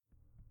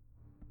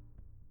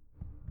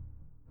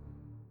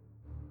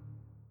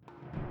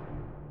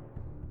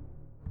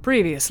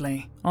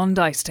Previously on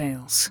Dice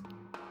Tales.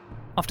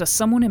 After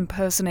someone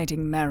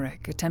impersonating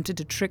Merrick attempted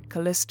to trick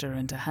Callista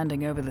into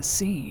handing over the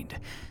seed,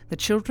 the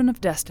Children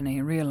of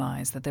Destiny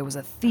realized that there was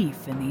a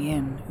thief in the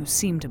inn who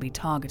seemed to be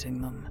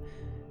targeting them.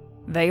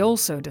 They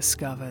also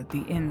discovered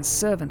the inn's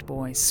servant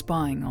boy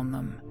spying on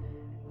them.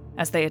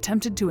 As they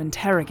attempted to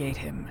interrogate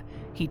him,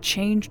 he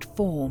changed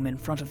form in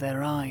front of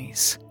their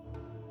eyes.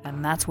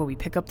 And that's where we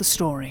pick up the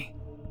story.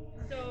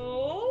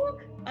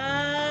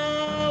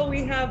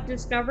 We have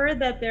discovered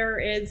that there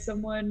is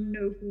someone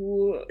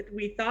who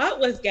we thought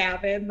was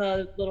Gavin,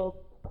 the little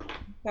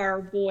bar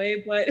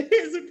boy, but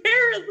is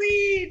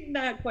apparently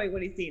not quite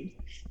what he seems.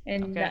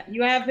 And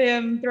you have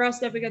him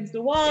thrust up against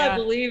a wall. Yeah. I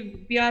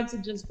believe Beyonce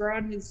had just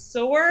drawn his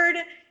sword,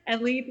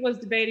 and Leith was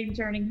debating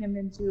turning him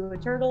into a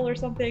turtle or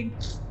something.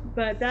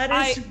 But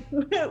that is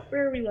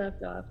where we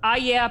left off. I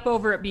yap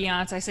over at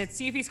Beyonce. I said,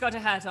 see if he's got a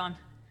hat on.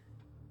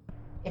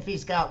 If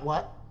he's got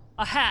what?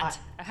 A hat.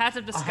 A hat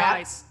of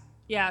disguise.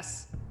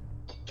 Yes.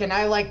 Can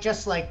I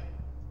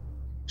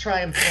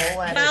try and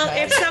pull at Well, his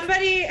head? if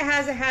somebody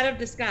has a hat of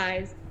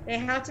disguise, they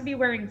have to be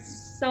wearing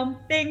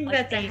something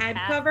that's a head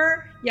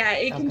cover. Yeah,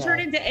 it can turn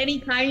into any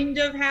kind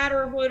of hat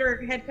or hood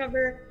or head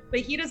cover, but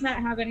he does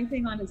not have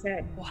anything on his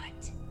head. What?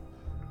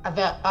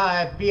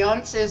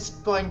 Beyonce's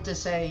going to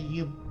say,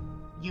 you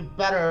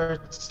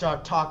better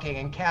start talking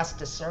and cast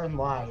Discern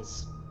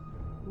Lies.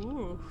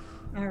 Ooh.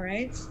 All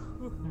right.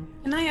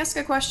 Can I ask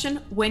a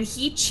question? When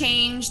he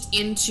changed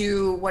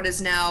into what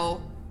is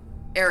now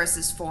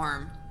Eris's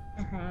form,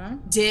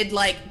 did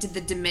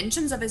the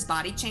dimensions of his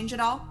body change at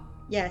all?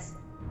 Yes.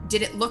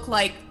 Did it look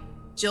like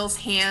Jill's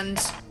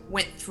hand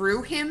went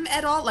through him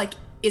at all?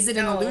 Is it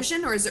an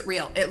illusion or is it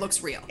real? It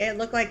looks real. It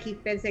looked like he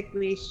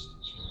physically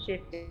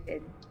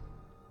shifted.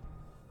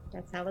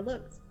 That's how it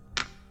looks.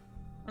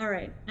 All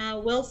right.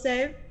 Will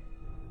save.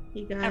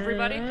 He got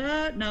everybody?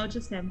 No,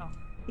 just him.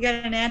 He got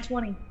an nat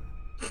 20.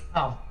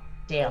 Oh,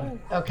 damn.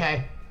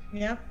 Okay.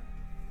 Yep.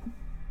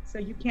 So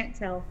you can't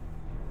tell.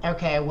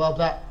 Okay, well,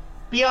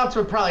 Beyonce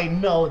would probably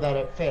know that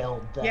it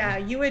failed. Then. Yeah,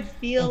 you would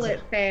feel it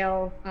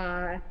fail.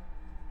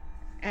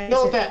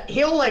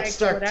 He'll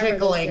start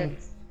tickling.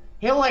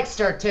 He'll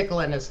start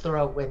tickling his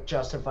throat with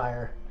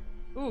Justifier.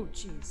 Ooh,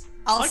 jeez.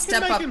 I can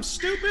make him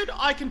stupid.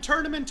 I can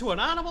turn him into an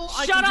animal.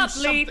 Shut up,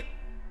 Lee.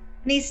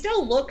 And he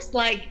still looks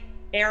like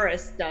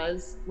Eris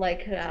does,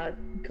 like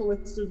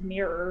Callisto's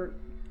mirror.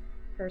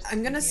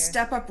 I'm gonna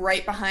step up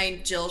right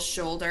behind Jill's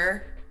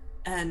shoulder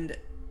and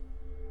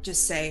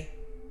just say,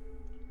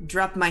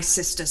 drop my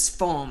sister's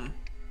form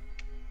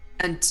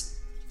and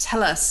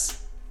tell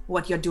us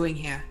what you're doing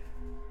here.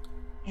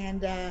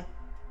 And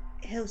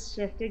he'll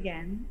shift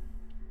again.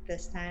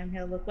 This time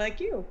he'll look like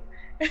you.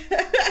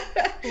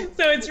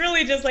 So it's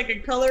really just like a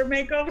color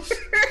makeover.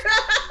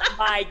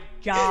 My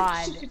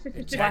God.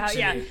 Wow,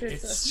 yeah.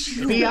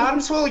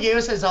 Beyonce will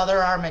use his other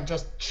arm and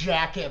just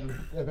jack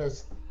him with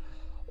his...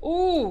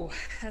 Ooh,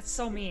 that's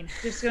so mean.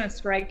 Just gonna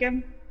strike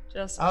him?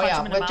 Just punch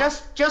him in the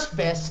mouth? just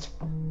fist.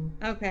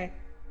 Okay.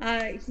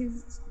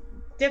 He's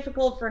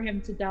difficult for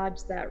him to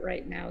dodge that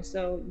right now,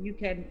 so you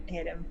can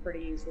hit him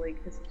pretty easily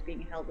because he's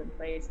being held in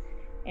place.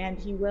 And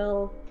he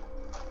will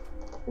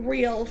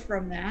reel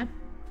from that.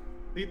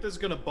 Letha's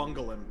gonna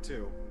bungle him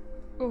too.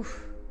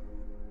 Oof.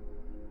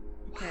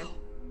 Okay.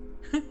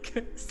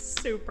 Good.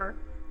 Super.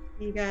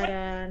 You got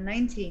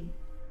 19.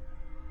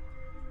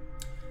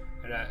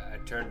 And I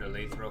turn to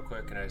Leith real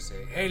quick and I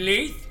say, hey,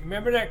 Leith,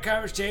 remember that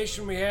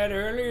conversation we had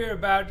earlier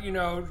about,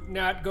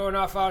 not going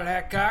off all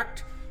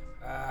hat-cocked?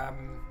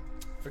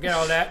 Forget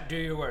all that. Do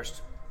your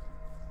worst.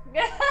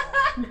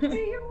 Do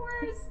your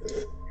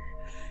worst.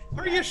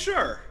 Are you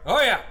sure?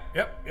 Oh, yeah.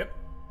 Yep.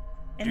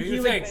 And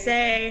he would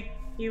say,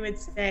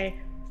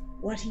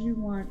 what do you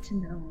want to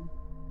know?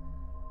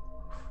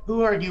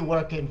 Who are you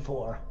working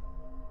for?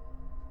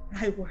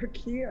 I work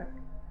here.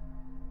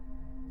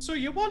 So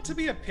you want to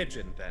be a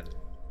pigeon, then?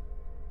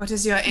 What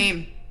is your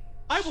aim?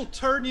 I will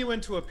turn you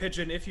into a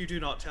pigeon if you do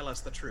not tell us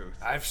the truth.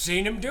 I've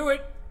seen him do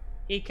it.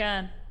 He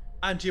can.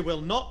 And you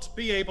will not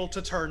be able to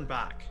turn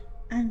back.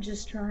 I'm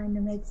just trying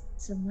to make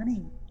some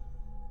money.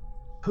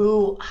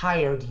 Who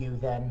hired you,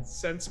 then?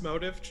 Sense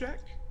motive check?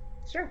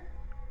 Sure.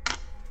 I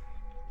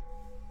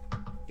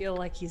feel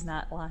like he's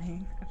not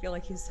lying. I feel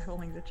like he's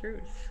telling the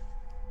truth.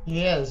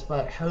 He is,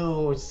 but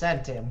who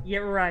sent him?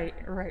 Yeah, right.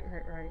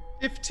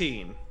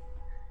 15.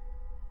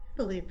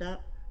 Believe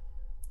that.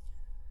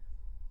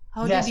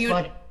 How did you...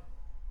 But...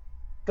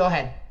 Go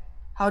ahead.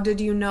 How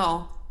did you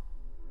know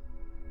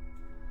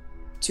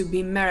to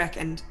be Merrick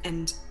and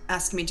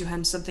ask me to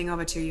hand something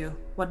over to you?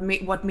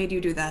 What made you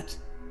do that?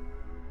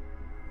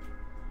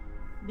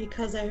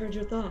 Because I heard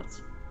your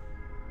thoughts.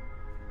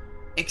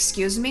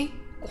 Excuse me?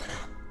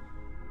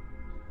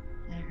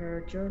 I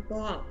heard your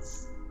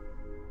thoughts.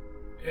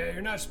 Yeah,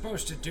 you're not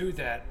supposed to do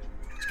that.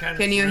 It's kind of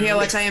Can you hear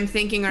what I am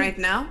thinking right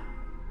now?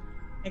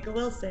 Make a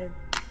will save.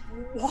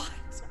 What?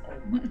 Oh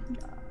my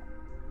God.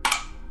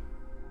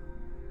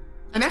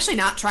 I'm actually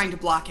not trying to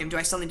block him. Do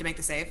I still need to make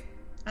the save?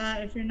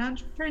 If you're not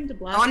trying to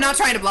block Oh, I'm not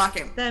trying to block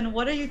him. Then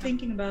what are you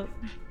thinking about?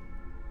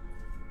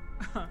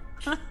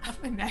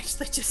 I'm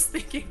actually just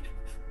thinking,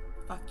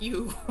 fuck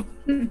you.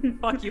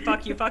 Fuck you,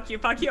 fuck you, fuck you,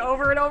 fuck you,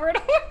 over and over and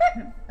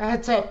over.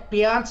 That's it.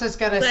 Beyonce's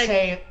gonna Like-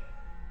 say.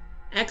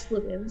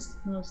 Expletives,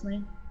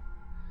 mostly.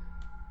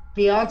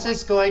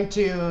 Beyonce's going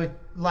to,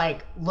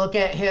 like, look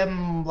at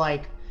him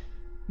like,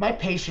 my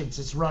patience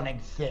is running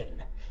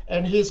thin.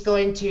 And he's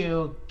going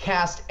to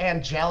cast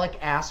Angelic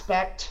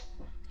Aspect.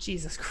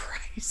 Jesus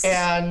Christ.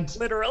 And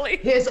Literally.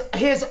 his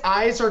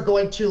eyes are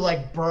going to,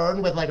 like,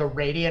 burn with, like, a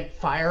radiant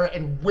fire,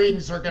 and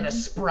wings are gonna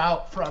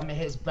sprout from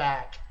his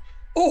back.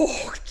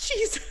 Oh,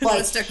 Jesus. Like,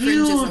 Callista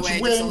cringes huge away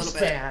just a little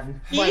bit. wingspan.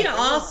 He Like,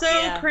 also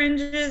yeah.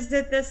 cringes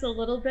at this a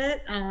little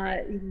bit.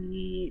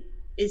 He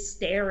is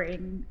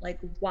staring, like,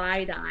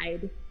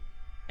 wide-eyed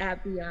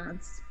at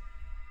Beyonce.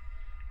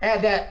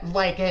 and that,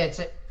 like,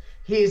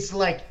 he's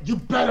like, you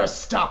better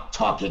stop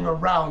talking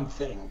around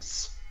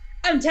things.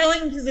 I'm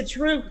telling you the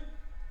truth.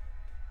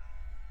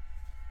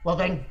 Well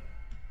then,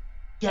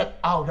 get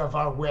out of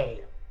our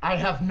way. I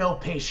have no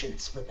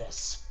patience for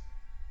this.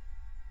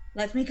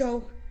 Let me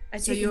go. I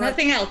So take you are-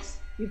 nothing else.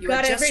 You've You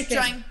got are just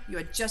everything.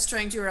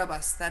 trying to rob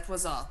us. That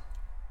was all.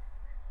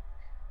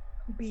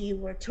 We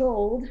were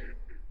told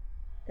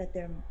that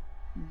there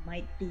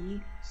might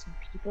be some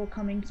people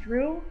coming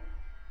through,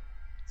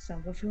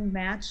 some of whom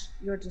match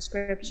your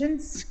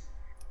descriptions.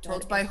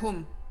 Told by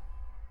whom?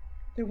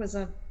 There was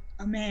a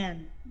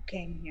man who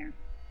came here.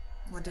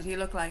 What did he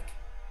look like?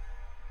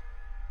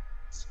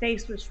 His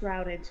face was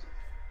shrouded.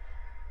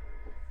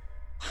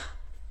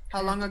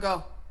 How long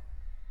ago?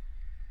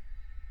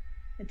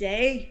 A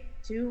day,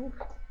 two.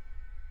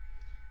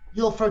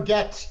 You'll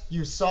forget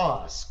you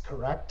saw us,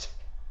 correct?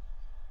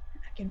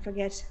 I can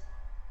forget.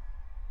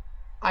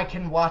 I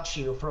can watch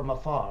you from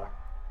afar.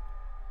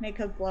 Make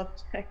a glove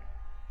check.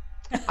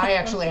 I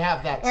actually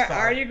have that Or spell.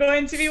 are you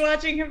going to be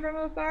watching him from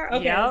afar?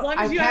 Okay, Yep. as long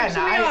I as you can.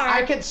 actually are, I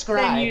can then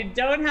scry. you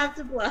don't have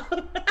to blow.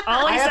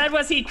 All he I have- said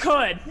was he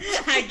could.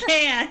 I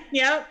can.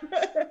 Yep.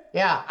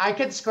 Yeah, I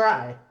can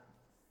scry.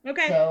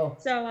 Okay.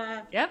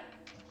 So Yep.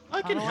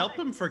 I can Oh. help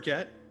him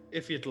forget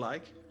if you'd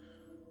like.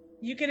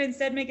 You can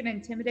instead make an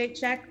intimidate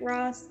check,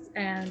 Ross,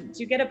 and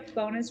you get a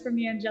bonus from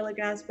the angelic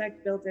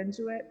aspect built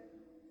into it.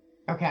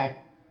 okay.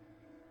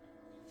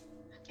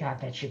 God,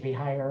 that should be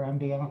higher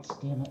ambiance.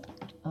 Damn it.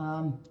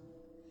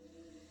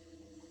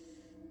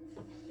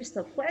 You're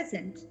so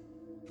pleasant.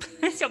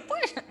 It's a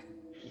pleasure.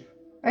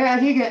 Yeah,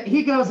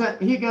 he goes a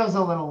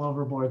little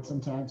overboard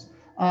sometimes.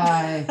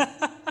 I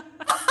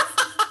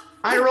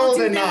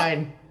rolled a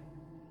 9.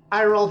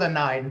 I rolled a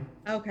 9.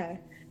 Okay.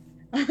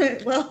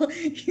 Well,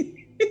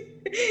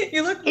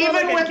 you look more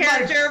Even like with a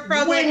character my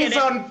from like wings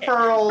an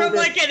unfurled. from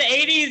like an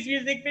 '80s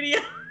music video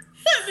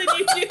than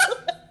you do.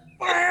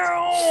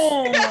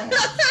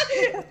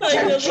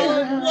 Like the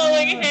little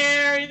flowing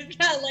hair. He's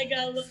got like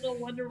a little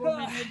Wonder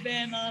Woman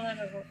headband on. I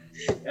don't know.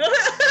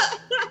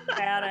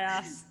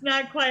 Badass.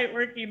 Not quite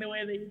working the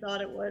way that you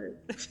thought it would.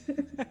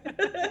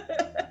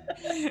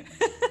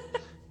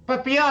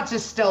 But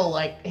Beyonce's still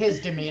like his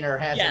demeanor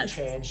hasn't Yes.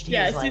 changed. He's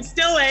Yes, like, it's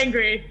still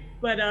angry,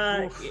 but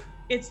Oof.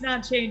 it's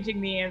not changing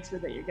the answer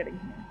that you're getting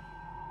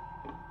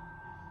here.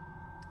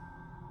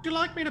 Would you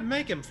like me to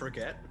make him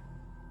forget?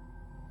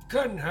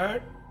 Couldn't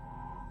hurt.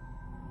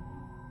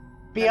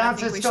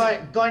 Beyonce's we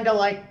going to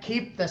like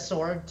keep the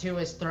sword to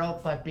his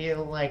throat, but be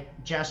like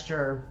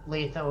gesture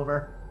Leith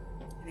over.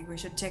 I think we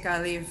should take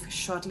our leave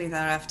shortly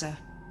thereafter.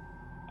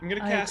 I'm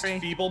gonna I cast agree.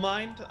 Feeble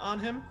Mind on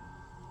him.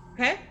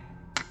 Okay?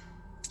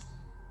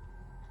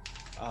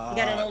 You got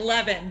an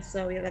 11,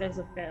 so yeah, that is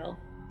a fail.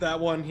 That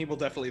one he will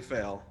definitely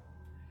fail.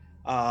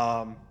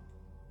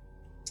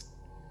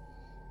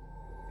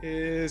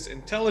 His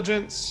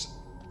intelligence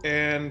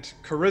and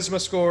charisma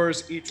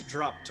scores each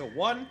drop to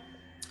 1.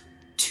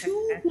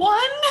 2-1?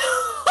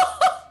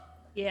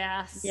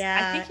 Yes.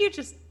 Yeah. I think you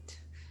just.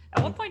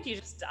 At one point, you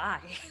just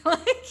die.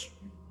 Like,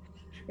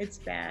 It's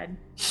bad.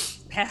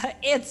 bad.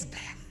 It's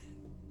bad.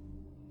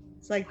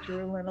 It's like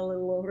drooling a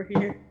little over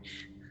here.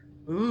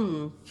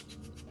 Ooh.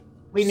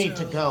 We need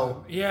to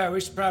go. Yeah, we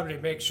should probably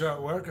make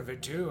short work of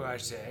it too, I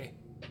say.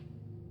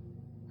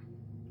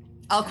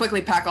 I'll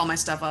quickly pack all my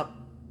stuff up.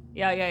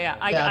 Yeah. I Yeah,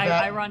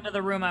 that- I run to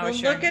the room I The was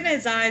showing. look in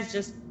his eyes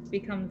just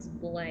becomes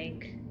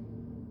blank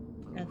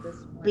at this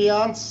point.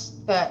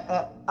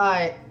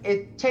 Beyonce,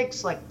 it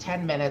takes like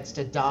 10 minutes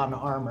to don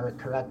armor,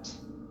 correct?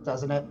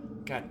 Doesn't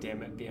it? God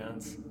damn it,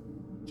 Beyonce.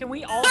 Can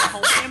we all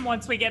help him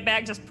once we get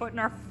back? Just putting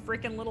our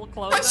freaking little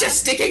clothes I'm on?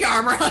 just sticking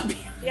armor on me.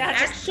 Yeah.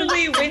 just-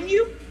 Actually, when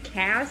you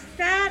cast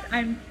that,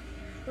 I'm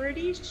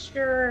pretty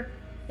sure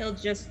he'll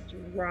just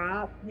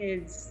drop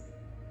his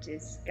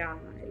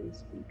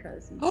disguise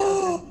because he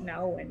doesn't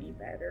know any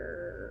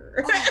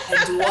better.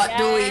 And what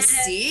do we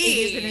Yes,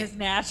 He's in see? his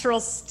natural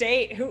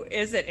state. Who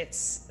is it?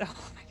 It's. Oh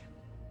my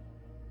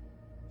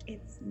god.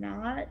 It's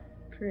not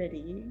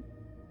pretty.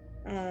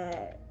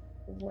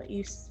 What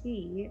you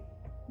see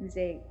is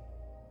a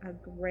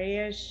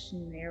grayish,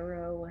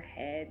 narrow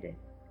head,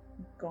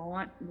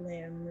 gaunt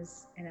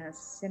limbs, and a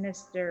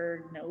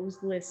sinister,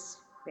 noseless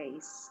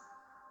face.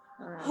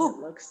 It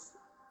looks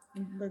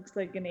It looks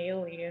like an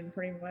alien,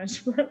 pretty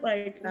much, but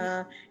like,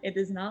 it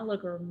does not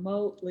look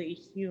remotely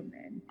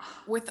human.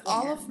 With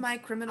all of my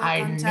criminal I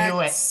knew it.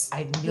 contacts,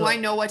 do I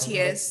know what he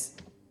I knew it. is?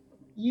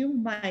 You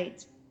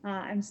might.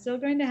 I'm still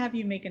going to have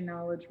you make a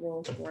knowledge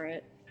roll for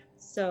it.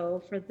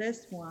 So for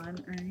this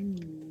one, I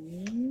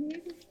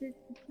need.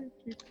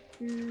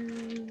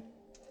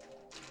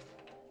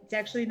 It's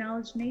actually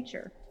knowledge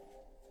nature,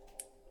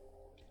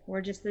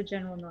 or just the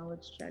general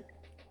knowledge check.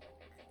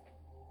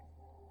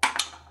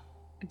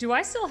 Do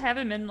I still have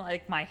him in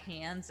like my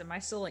hands? Am I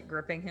still like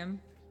gripping him?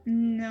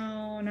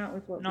 No, not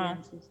with what No.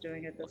 Beyonce's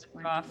doing at this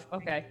point. Off.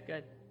 Okay,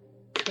 good.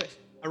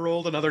 I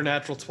rolled another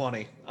natural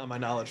 20 on my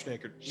knowledge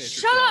nature.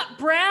 Shut up,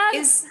 Brad!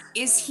 Is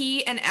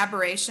he an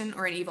aberration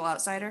or an evil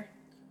outsider?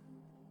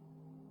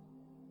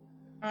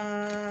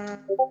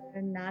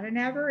 Not an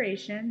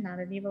aberration, not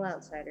an evil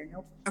outsider.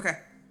 Nope. Okay,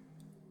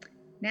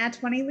 Nat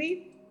 20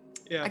 lead?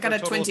 Yeah, I got for a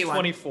total of 21.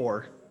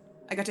 24.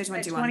 I got to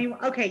At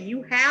 21. Okay,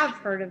 you have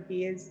heard of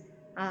these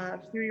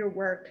through your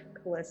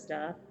work,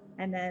 Callista,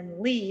 and then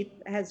Leith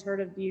has heard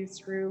of these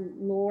through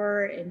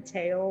lore and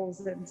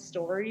tales and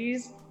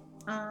stories.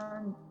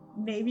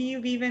 Maybe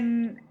you've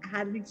even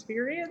had an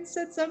experience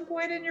at some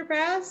point in your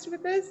past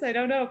with this. I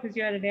don't know, because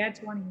you had a nat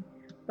 20,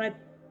 but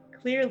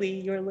clearly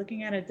you're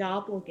looking at a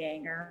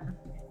doppelganger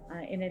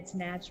in its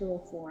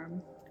natural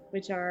form,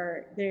 which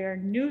they're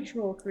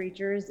neutral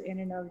creatures in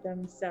and of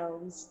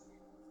themselves,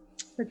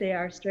 but they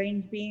are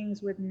strange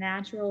beings with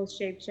natural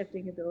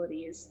shape-shifting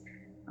abilities.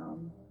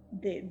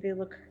 They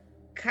look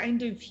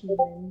kind of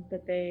human,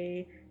 but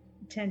they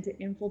tend to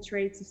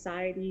infiltrate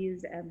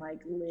societies and like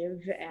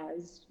live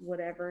as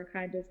whatever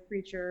kind of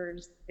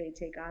creatures they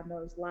take on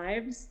those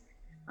lives.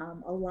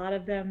 A lot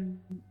of them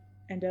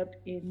end up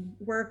in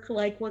work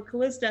like what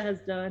Callista has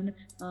done,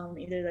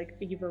 either like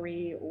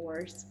thievery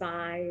or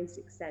spies,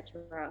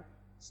 etc.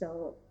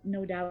 So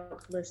no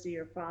doubt Callista,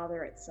 your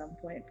father, at some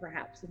point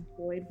perhaps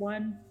employed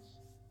one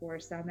for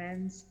some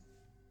ends.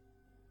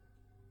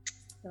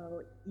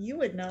 So you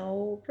would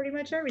know pretty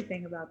much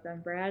everything about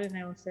them, Brad, and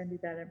I will send you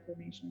that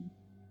information.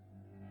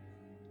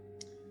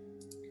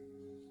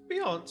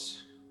 Beyonce,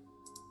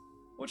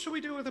 what should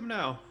we do with him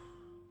now?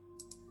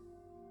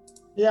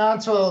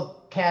 Beyonce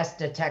will cast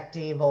Detect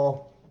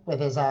Evil with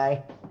his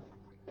eye.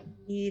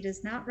 He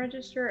does not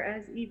register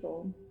as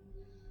evil.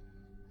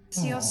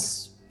 Is your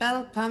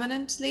spell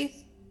permanent,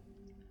 Leith?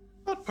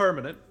 Not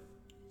permanent.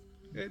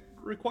 It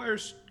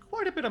requires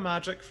quite a bit of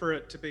magic for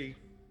it to be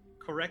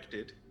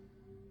corrected.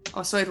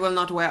 Oh, so it will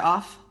not wear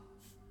off?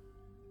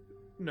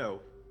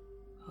 No.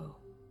 Oh.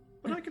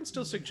 But I can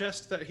still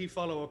suggest that he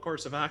follow a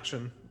course of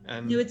action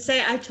and You would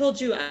say, I told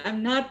you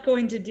I'm not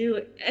going to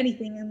do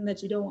anything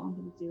that you don't want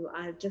me to do.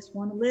 I just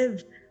want to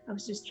live. I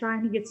was just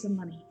trying to get some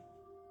money.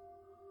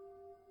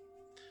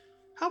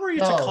 How are you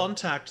No. to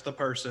contact the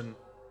person?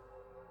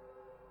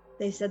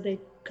 They said they'd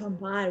come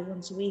by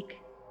once a week.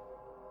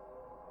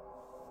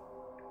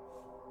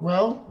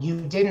 Well,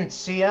 you didn't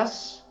see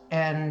us,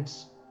 and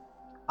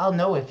I'll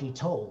know if you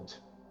told.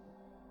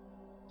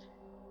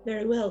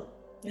 Very well.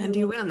 And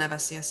you will never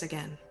see us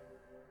again.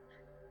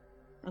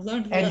 I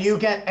learned a And you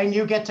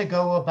lesson. get to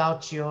go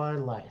about your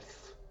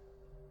life.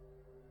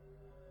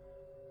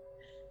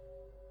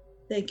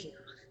 Thank you.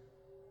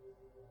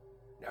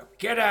 Now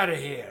get out of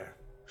here.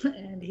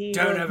 And he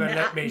Don't will ever not-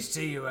 let me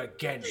see you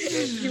again,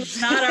 kid. He will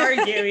not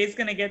argue. He's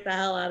going to get the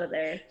hell out of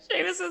there.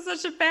 Seamus is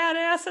such a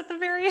badass at the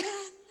very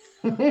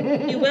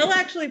end. He will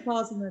actually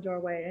pause in the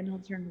doorway, and he'll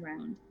turn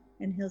around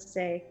and he'll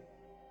say,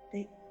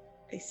 "They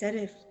said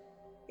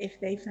if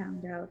they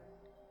found out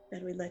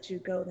that we let you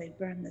go, they'd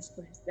burn this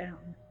place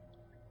down.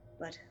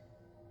 But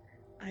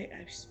I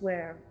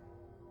swear,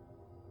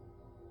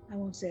 I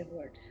won't say a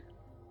word."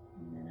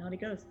 And then out he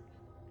goes.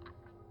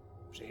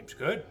 Seems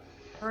good.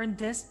 Burn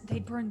this? They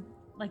burn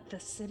like the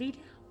city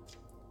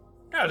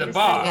down? No, the Just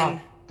bar. the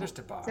inn. Just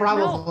a bar.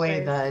 Probably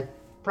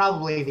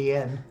the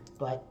inn,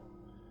 but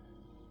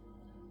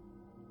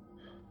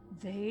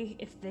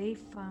If they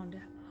found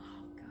out,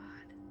 oh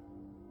god.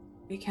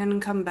 We can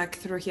come back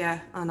through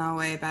here on our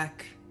way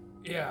back.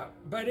 Yeah,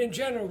 but in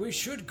general, we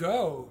should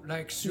go,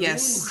 like, soon.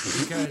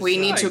 Yes, because, we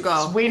need to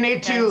go. we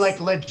need to Yes. like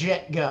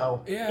legit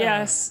go. Yeah.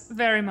 Yes,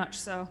 very much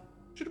so.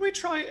 Should we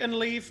try and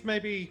leave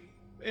maybe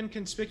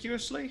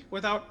inconspicuously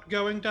without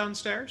going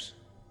downstairs?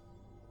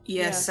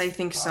 Yes, I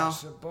think so.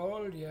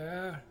 Possible,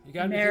 yeah. You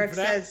got anything Merrick for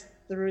that? says,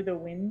 "Through the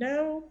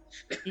window?"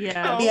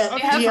 Yeah. Oh, Yeah,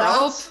 We have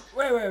Beyonce-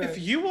 rope. Wait. If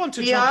you want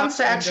to Beyonce jump up and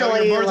go,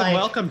 actually, you're more than like-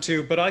 welcome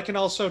to, but I can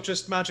also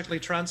just magically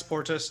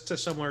transport us to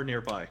somewhere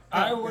nearby.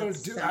 I will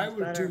that do. sounds I will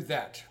better. do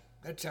that.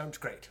 That sounds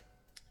great.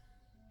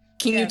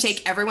 Can you Yes.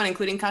 take everyone,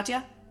 including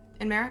Katya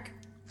and Merrick?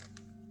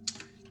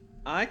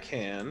 I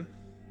can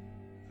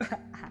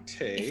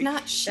take. If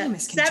not, That's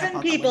Seamus can jump 7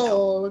 out the window.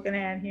 people looking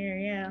at here,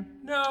 yeah.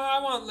 No, I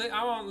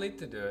want Leith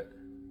to do it.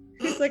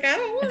 He's like, I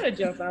don't want to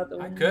jump out the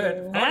I window. could,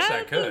 of course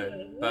I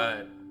could,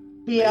 but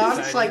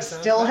Beyonce like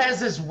Sounds still bad. has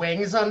his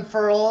wings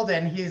unfurled,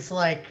 and he's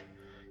like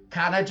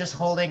kind of just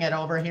holding it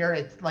over here.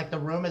 It's like the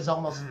room is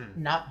almost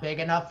not big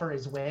enough for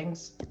his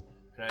wings.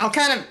 I'll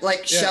kind of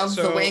like shove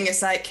the so- wing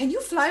aside. Can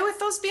you fly with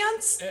those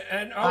Beyonce?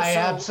 And also, I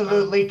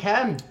absolutely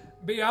can.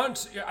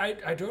 Beyonce,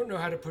 I don't know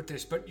how to put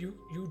this, but you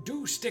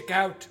do stick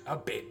out a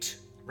bit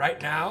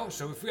right now.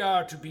 So if we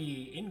are to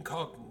be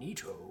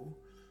incognito,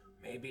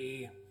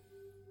 maybe,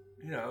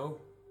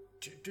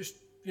 just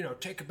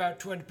take about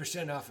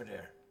 20% off of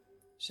there.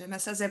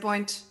 Seamus has a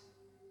point.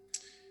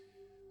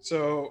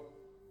 So,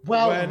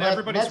 Well, when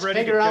everybody's let's ready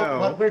to figure out go,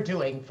 what we're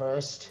doing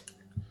first.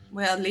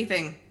 Well,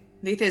 leaving.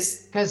 Leith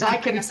is Because I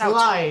helping can us out.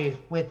 fly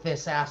with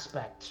this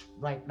aspect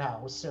right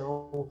now,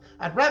 so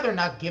I'd rather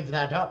not give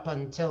that up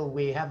until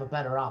we have a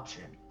better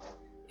option.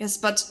 Yes,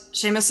 but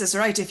Seamus is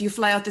right. If you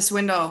fly out this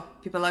window,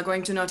 people are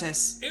going to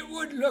notice. It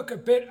would look a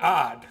bit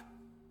odd,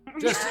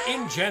 just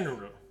in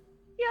general.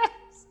 Yes.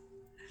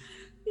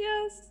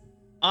 Yes.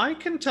 I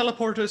can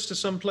teleport us to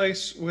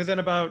someplace within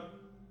about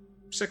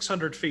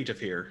 600 feet of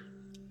here.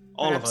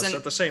 All Perhaps of us an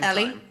at the same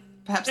alley? time.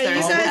 Perhaps Yeah, there you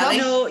is an guys alley.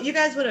 know. You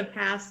guys would have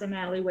passed some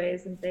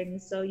alleyways and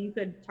things, so you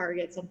could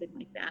target something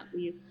like that.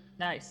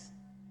 Nice.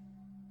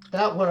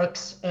 That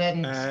works,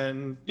 and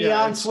And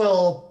Beyonce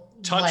will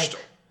touched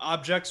like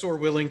objects or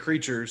willing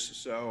creatures,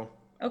 so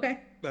Okay,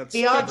 that's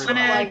Beyonce everybody.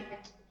 like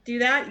do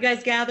that. You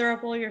guys gather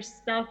up all your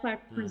stuff, I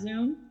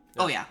presume.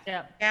 Oh, yeah.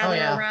 Yeah. Gather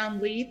yeah.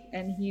 around Leaf,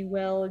 and he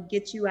will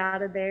get you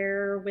out of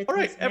there with. All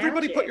right, his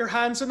everybody magic. put your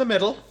hands in the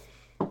middle.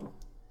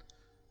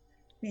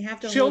 We have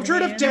to hold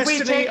Children of hands. Did we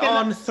Destiny take an-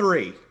 on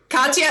 3.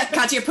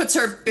 Katya puts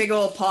her big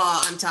old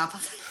paw on top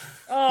of it.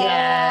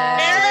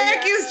 yeah.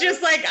 Eric is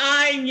just like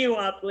eyeing you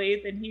up,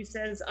 Leaf, and he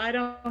says, "I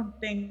don't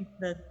think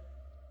the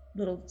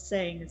little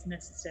saying is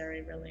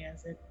necessary, really,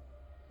 is it?"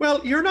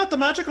 Well, you're not the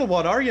magical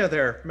one, are you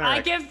there,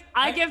 Merrick?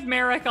 I give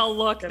Merrick a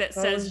look that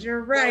Suppose says,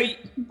 you're right.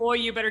 Boy,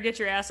 you better get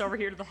your ass over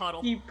here to the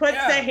huddle." He puts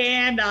Yeah. a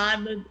hand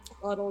on the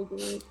huddle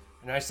group.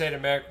 And I say to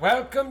Merrick,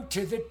 welcome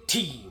to the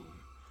team.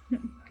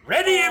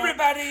 Ready,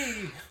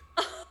 everybody?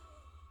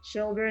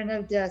 Children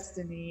of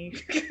Destiny.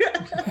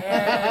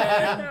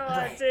 And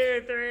 1,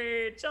 2,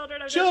 3.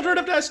 Children of Children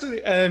of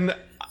Destiny! And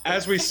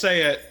as we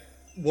say it,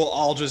 we'll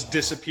all just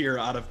disappear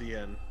out of the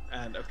inn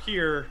and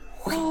appear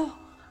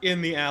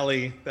in the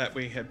alley that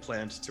we had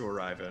planned to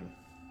arrive in.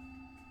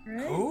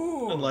 Right?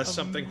 Ooh. Unless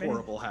something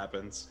horrible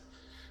happens.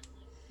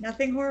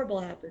 Nothing horrible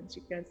happens.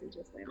 You guys are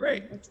just like,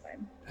 Great. That's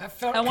fine. I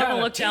felt I want to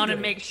kinda look down and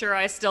tingly. make sure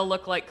I still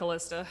look like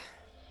Callista.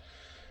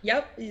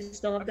 Yep, you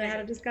still have the Okay. hat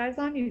of disguise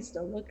on. You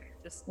still look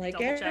Just like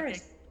double checking.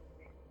 Eris.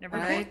 Never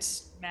know Right.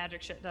 what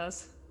magic shit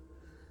does.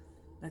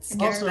 Let's And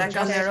get also back on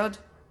just- the road.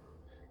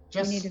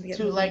 Just need to get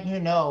to moving. let you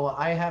know,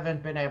 I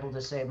haven't been able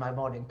to say my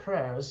morning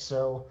prayers,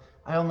 so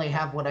I only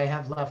have what I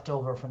have left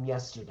over from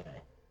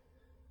yesterday.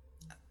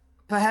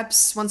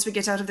 Perhaps once we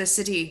get out of this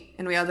city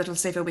and we are a little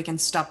safer, we can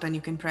stop and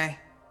you can pray.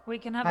 We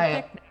can have I-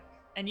 a picnic,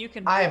 and you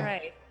can I-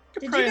 pray. You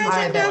Did could pray you in guys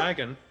the end up-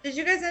 wagon. Did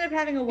you guys end up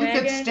having a You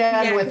wagon? could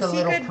stand with a 'cause he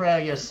little could- prayer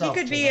He yourself.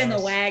 could be in the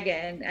Dolores.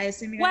 wagon. I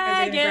assume you guys are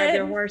gonna grab your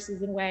Wagon!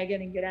 horses and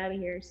wagon and get out of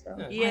here. So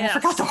Yeah. I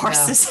forgot the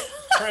horses.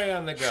 Pray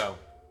on the go.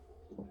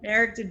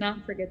 Eric did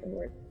not forget the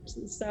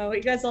horses. So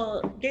you guys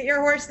will get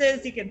your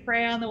horses. You can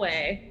pray on the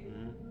way.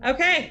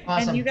 Okay,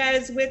 Awesome. and you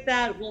guys with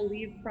that will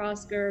leave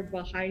Prosker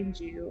behind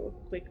you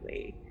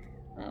quickly,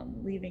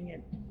 leaving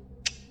it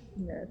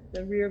in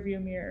the rear view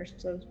mirror,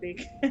 so to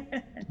speak.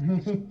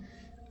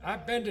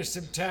 I've been to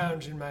some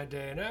towns in my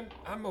day, and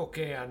I'm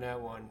okay on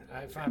that one.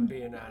 If I'm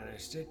being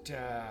honest,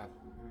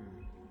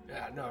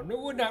 no,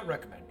 would not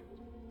recommend.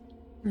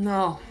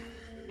 No.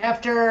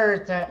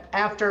 After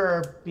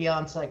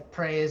Beyonce like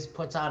prays,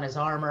 puts on his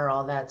armor,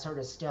 all that sort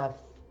of stuff,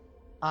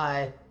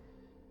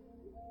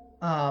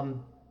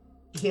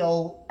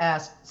 he'll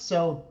ask,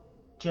 "So,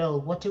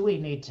 Jill, what do we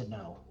need to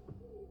know?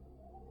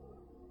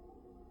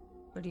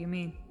 What do you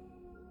mean?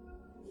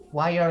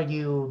 Why are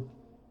you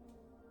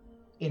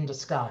in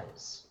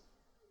disguise?"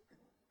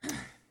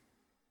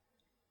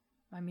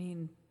 I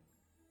mean,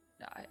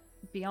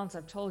 Beyonce,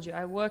 I've told you,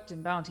 I worked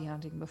in bounty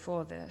hunting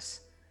before this.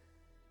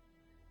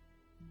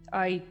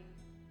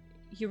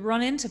 You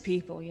run into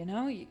people, you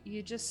know?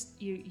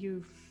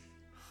 You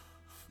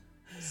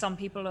some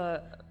people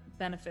are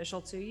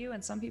beneficial to you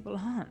and some people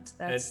aren't.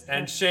 And That's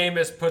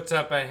Seamus puts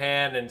up a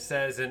hand and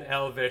says in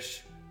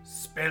Elvish,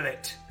 "Spill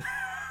it."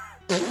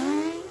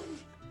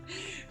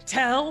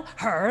 tell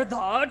her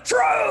the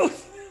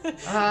truth!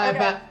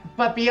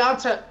 But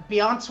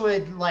Beyonce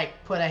would like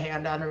put a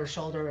hand on her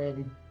shoulder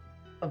and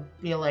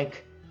be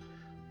like,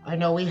 "I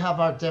know we have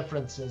our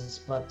differences,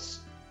 but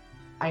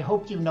I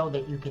hope you know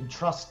that you can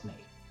trust me."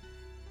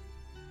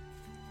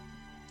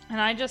 And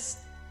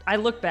I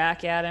look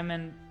back at him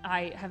and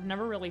I have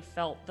never really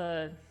felt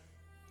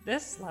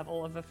this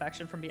level of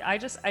affection from me. I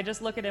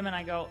just look at him and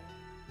I go,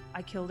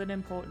 I killed an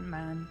important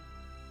man.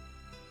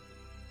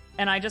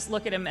 And I just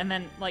look at him and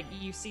then like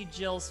you see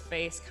Jill's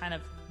face, kind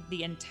of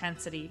the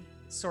intensity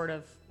sort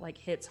of like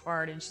hits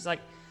hard, and she's like,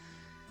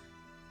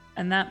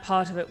 and that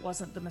part of it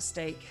wasn't the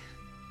mistake.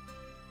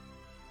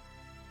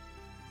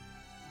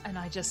 And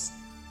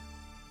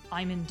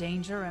I'm in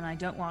danger and I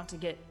don't want to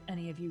get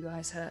any of you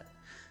guys hurt.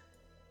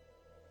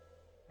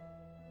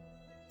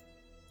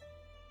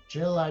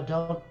 Jill, I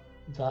don't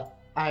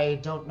I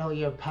don't know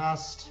your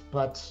past,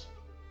 but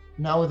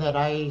know that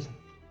I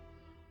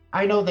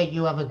know that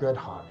you have a good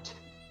heart.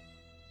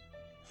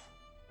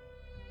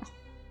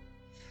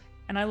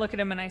 And I look at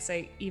him and I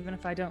say, even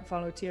if I don't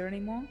follow Tyr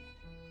anymore?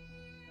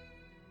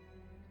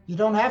 You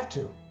don't have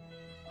to.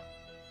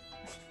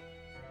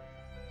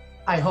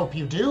 I hope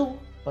you do,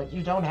 but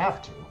you don't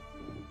have to.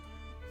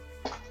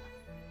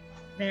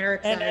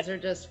 Merrick's And eyes are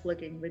just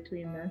flicking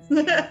between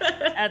this.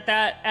 At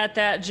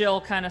that, Jill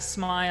kind of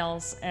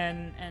smiles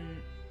and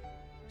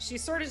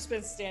she's sort of just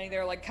been standing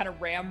there like kind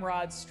of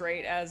ramrod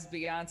straight as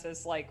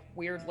Beyonce's like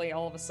weirdly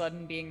all of a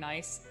sudden being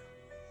nice.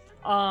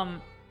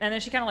 And then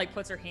she kind of like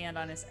puts her hand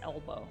on his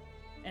elbow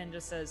and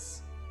just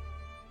says,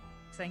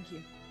 "Thank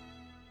you."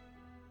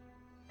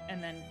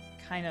 And then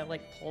kind of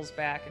like pulls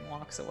back and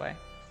walks away.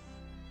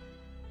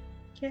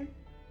 Okay.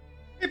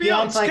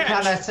 Beyonce like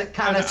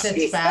kind of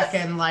sits back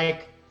and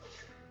like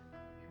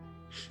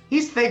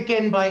he's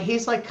thinking, but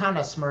he's like kind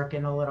of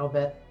smirking a little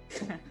bit.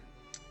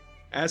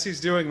 As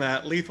he's doing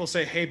that, Leith will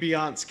say, "Hey,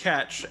 Beyonce,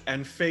 catch,"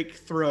 and fake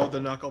throw the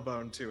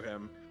knucklebone to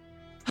him.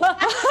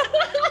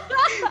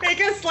 Make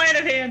a sleight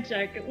of hand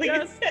check. At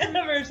least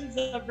versus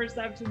a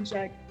perception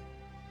check.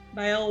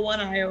 My old one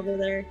eye over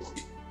there.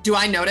 Do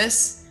I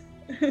notice?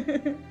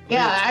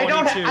 Yeah, I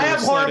don't. I have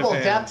sleight of horrible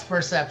hand. depth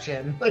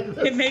perception.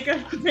 Make a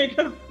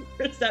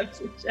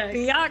perception check.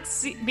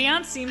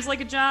 Beyonce seems like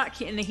a jock,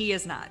 and he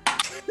is not.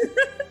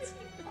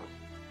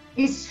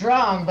 He's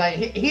strong, but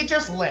he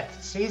just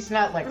lifts. He's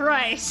not like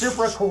Right.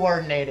 super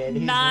coordinated.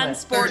 He's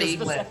Non-sporty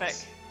lifts.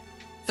 specific.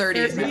 30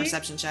 is my 30?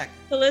 perception check.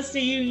 Callista,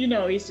 you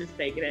know he's just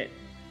faking it.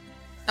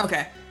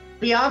 Okay.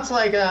 Beyond's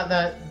like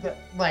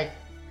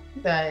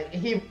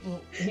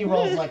he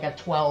rolls like a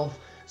 12,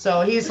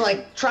 so he's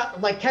like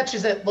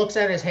catches it, looks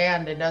at his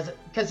hand, and does it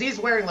because he's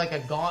wearing like a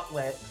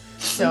gauntlet.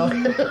 So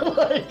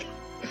like,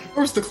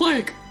 Where's the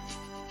clank?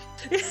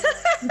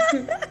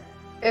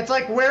 it's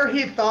like where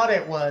he thought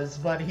it was,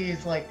 but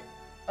he's like,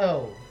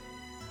 oh.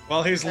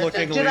 While he's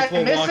looking, Did I Leith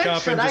will miss walk it?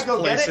 up Should and I just go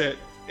get place it?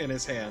 it in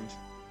his hand.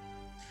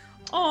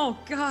 Oh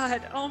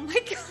God! Oh my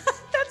God!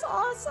 That's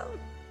awesome.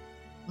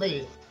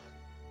 Leave.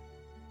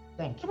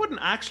 Thank I you. wouldn't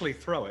actually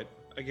throw it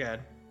again.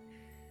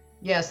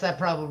 Yes, I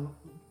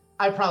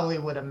probably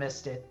would have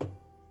missed it.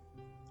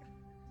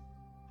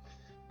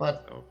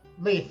 But Oh.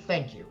 Lee,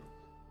 thank you.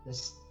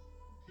 This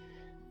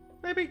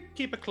Maybe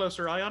keep a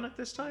closer eye on it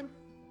this time.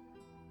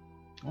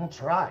 I'll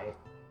try.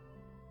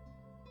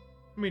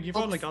 I mean, you've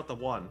only got the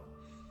one.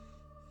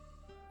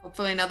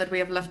 Hopefully, now that we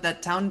have left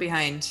that town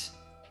behind,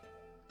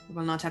 we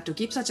will not have to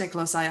keep such a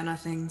close eye on our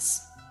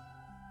things.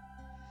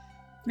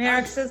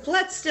 Merrick says,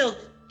 let's still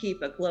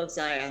keep a close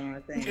eye on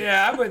our thing.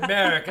 Yeah, I'm with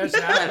Merrick.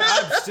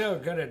 I'm still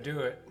gonna do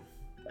it.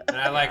 And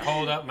I like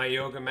hold up my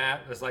yoga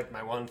mat as like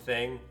my one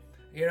thing.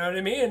 You know what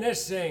I mean?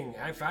 This thing.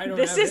 If I don't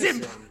This have is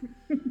this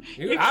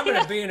thing, I'm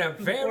gonna be in a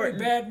very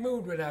bad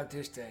mood without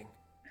this thing.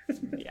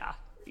 Yeah.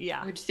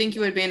 Yeah. Would you think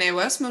you would be in a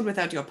worse mood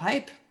without your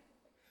pipe?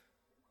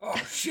 Oh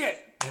shit!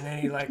 And then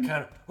he like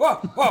kind of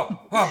whoa.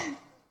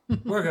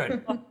 We're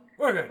good.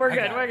 We're good. We're I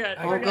good. got We're it. good.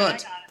 I We're got good. I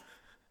it. got it.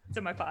 It's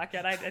in my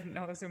pocket. I didn't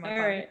know it was in my All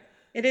pocket. right.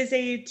 It is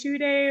a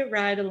 2-day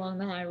ride along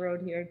the high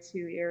road here to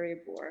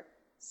Erebor.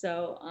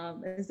 So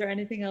is there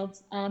anything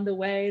else on the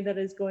way that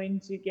is going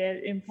to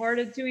get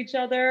imparted to each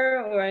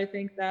other? Or I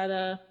think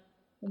that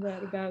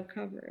about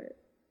cover it.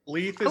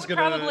 Leith I is would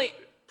gonna probably-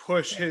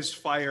 push his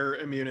fire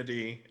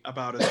immunity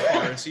about as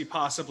far as he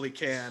possibly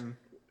can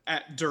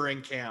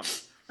during camp.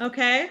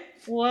 Okay.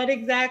 What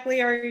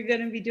exactly are you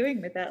going to be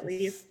doing with that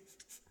leaf?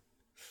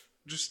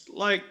 Just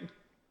like,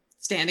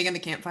 Standing in the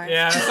campfire?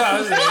 Yeah, that's what I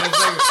was thinking. It's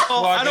like,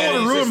 oh, walk I don't in, want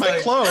to he's ruin just my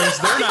like- clothes.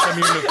 They're not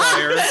immune to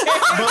fire.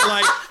 But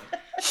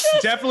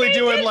like, definitely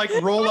doing like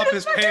roll up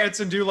his pants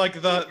and do like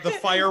the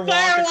fire walk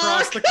Fire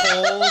across walk. the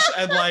coals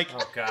and like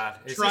Oh God!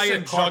 Is try this a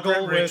and juggle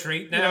corporate with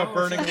retreat you now? know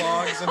burning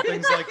logs and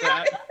things like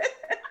that.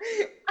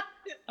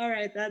 All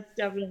right, that's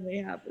definitely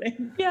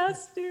happening.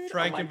 Yes, dude.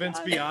 Try Oh and my convince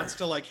God. Beyonce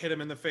to like hit him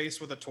in the face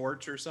with a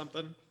torch or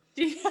something.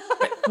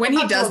 When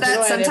he does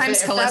that, sometimes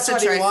if Callista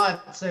that's what he tries.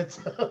 wants, it's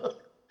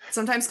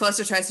Sometimes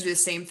Callista tries to do the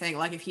same thing.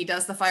 Like if he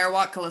does the fire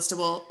walk, Callista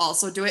will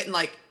also do it, and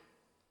like,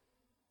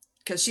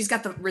 because she's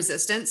got the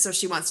resistance, so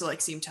she wants to like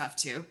seem tough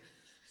too.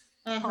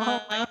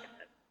 Uh-huh.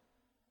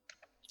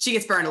 She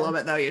gets burned a little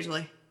bit though,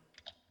 usually.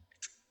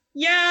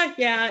 Yeah,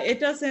 it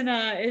doesn't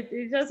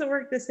it doesn't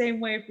work the same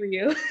way for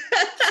you.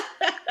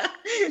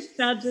 It's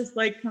not just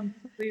like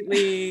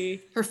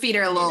completely Her feet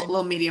are a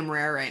little medium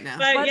rare right now.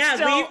 but But yeah,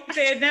 still-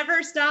 it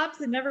never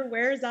stops, it never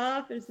wears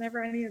off, there's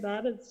never any of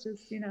that. It's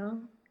just,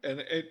 And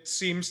it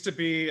seems to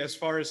be, as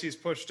far as he's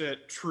pushed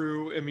it,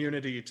 true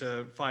immunity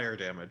to fire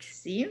damage.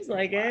 seems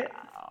like it.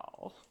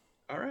 Wow.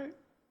 All right.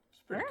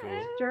 It's pretty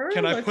cool. Sure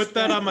Can I looks put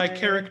that on my way.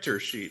 character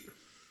sheet?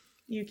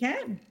 You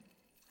can.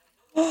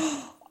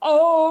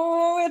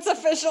 Oh, it's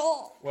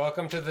official.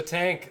 Welcome to the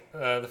tank,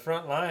 the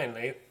front line,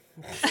 Leith.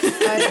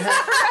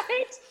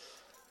 Right.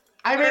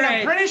 I mean, Alright.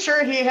 I'm pretty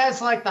sure he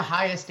has like the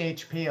highest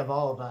HP of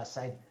all of us.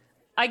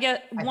 I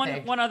get I one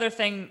think. one other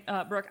thing,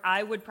 Brooke.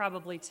 I would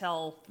probably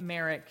tell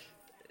Merrick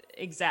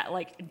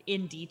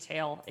in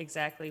detail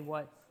exactly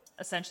what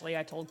essentially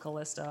I told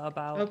Callista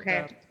about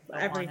the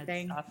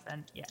everything stuff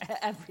and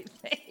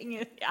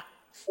everything.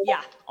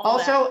 Yeah.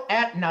 Also,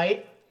 at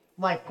night,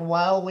 like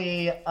while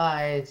we,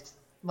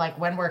 like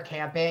when we're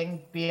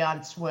camping,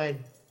 Beyonce would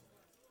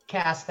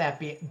cast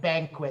that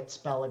banquet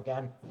spell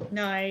again.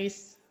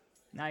 Nice.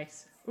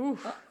 Ooh.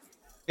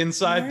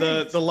 Inside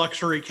the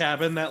luxury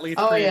cabin that Leith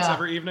creates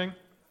every evening.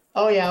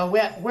 Oh yeah,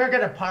 we're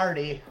gonna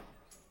party.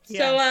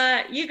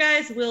 So you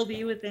guys will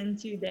be within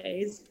 2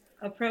 days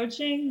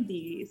approaching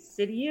the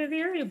city of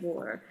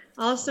Erebor,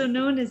 also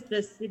known as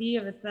the City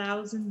of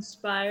 1,000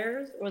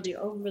 Spires or the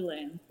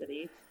Overland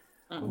City.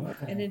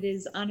 And it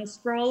is on a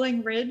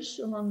sprawling ridge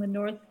along the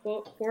north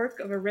fork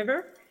of a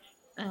river.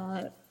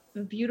 A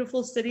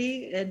beautiful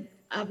city. It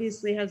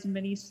obviously has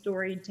many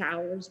storied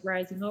towers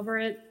rising over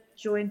it,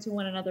 joined to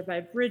one another by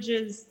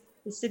bridges.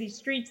 The city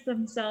streets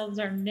themselves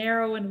are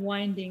narrow and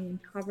winding and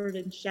covered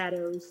in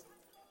shadows.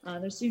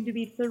 There seem to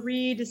be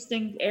 3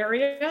 distinct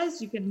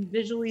areas. You can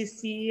visually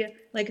see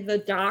like the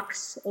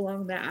docks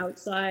along the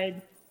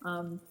outside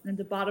and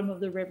the bottom of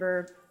the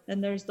river.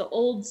 And there's the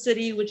old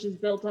city, which is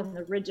built on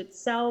the ridge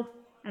itself.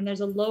 And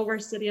there's a lower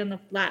city on the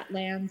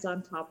flatlands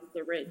on top of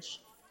the ridge.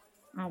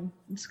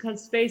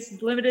 Because space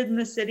is limited in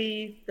the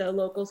city, the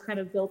locals kind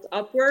of built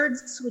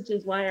upwards, which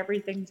is why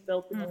everything's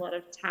built in a lot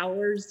of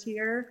towers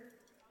here.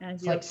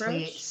 As you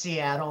approach.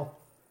 Seattle.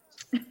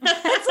 It's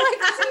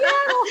like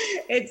Seattle.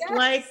 It's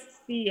like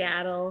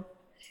Seattle.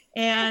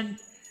 And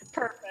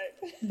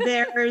perfect.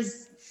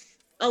 There's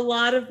a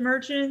lot of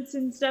merchants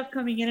and stuff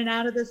coming in and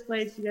out of this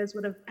place. You guys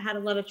would have had a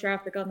lot of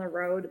traffic on the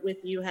road with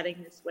you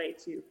heading this way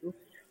too.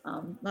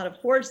 A lot of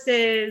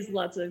horses,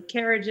 lots of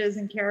carriages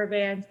and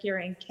caravans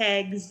carrying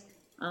kegs,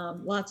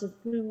 lots of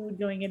food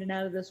going in and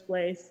out of this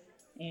place.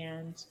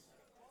 And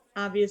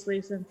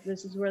obviously, since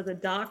this is where the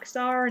docks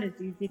are and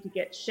it's easy to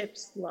get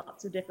ships to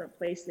lots of different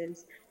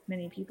places,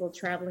 many people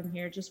traveling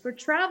here just for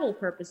travel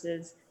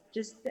purposes,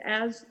 just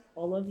as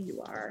all of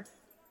you are.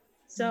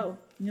 So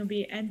you'll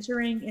be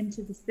entering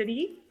into the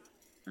city.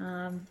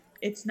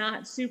 It's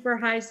not super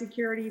high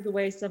security the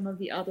way some of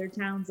the other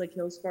towns like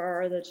Hillsfar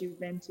are that you've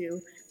been to,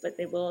 but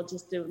they will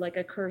just do like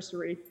a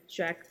cursory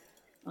check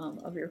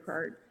of your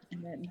cart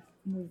and then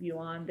move you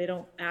on. They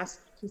don't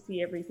ask to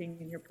see everything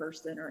in your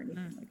person or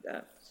anything like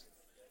that.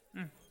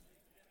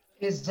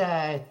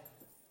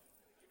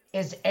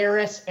 Is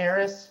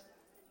Eris?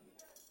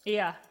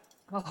 Yeah.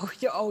 Oh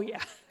yeah.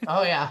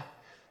 Oh yeah.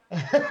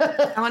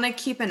 I want to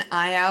keep an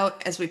eye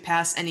out as we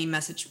pass any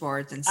message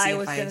boards and see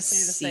if I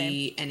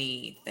see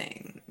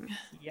anything.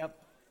 Yep.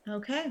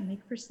 Okay,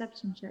 make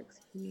perception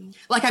checks, please.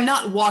 Like I'm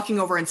not walking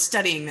over and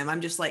studying them.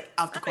 I'm just like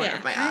out the corner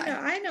of my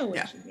eye. I know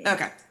what you mean.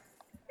 Okay.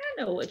 I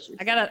know what you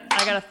mean.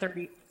 I got a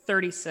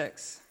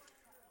 36.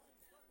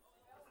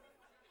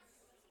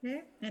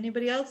 Okay.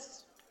 Anybody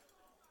else?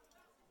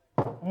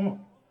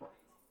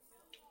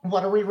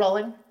 What are we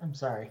rolling? I'm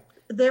sorry.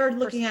 They're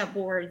looking at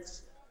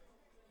boards.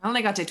 I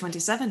only got to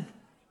 27.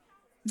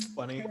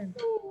 20.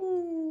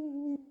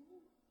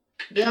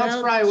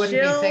 Beyonce probably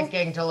wouldn't be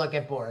thinking to look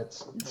at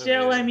boards.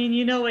 Jill, I mean,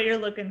 you know what you're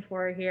looking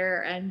for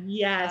here. And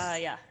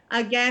yes,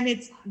 again,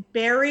 it's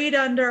buried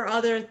under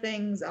other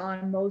things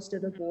on most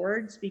of the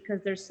boards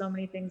because there's so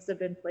many things that have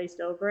been placed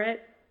over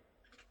it.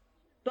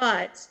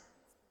 But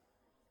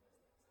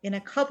in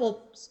a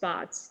couple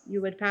spots,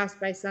 you would pass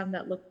by some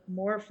that look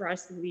more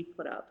freshly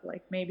put up,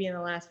 like maybe in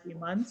the last few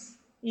months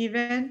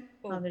even.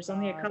 There's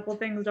only a couple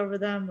things over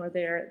them where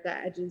the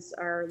edges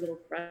are a little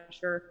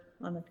fresher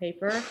on the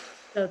paper.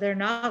 So they're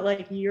not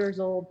like years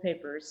old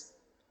papers.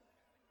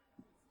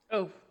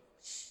 Oh,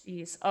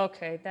 jeez.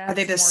 Okay. That's are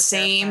they the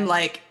same? Terrifying.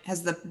 Like,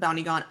 has the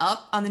bounty gone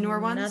up on the newer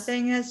ones?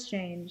 Nothing has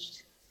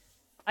changed.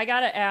 I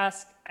gotta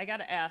ask.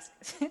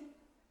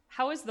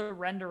 How is the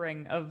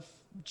rendering of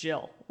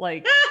Jill?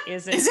 Like,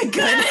 is it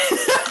good?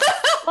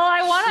 Well,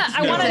 I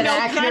wanna know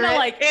kind of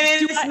like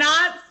it is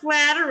not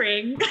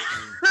flattering.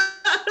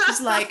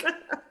 Just like,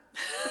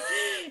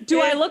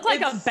 do I look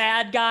like a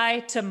bad guy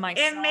to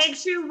myself? It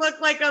makes you look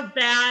like a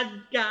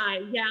bad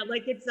guy. Yeah,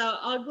 like it's a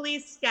ugly,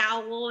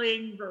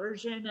 scowling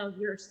version of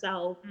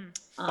yourself.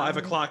 5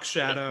 o'clock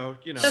shadow.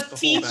 You know,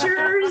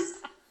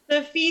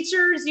 the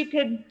features you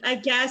could, I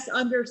guess,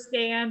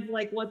 understand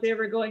like what they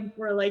were going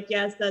for. Like,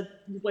 yes, that's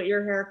what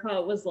your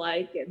haircut was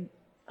like, and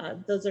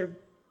those are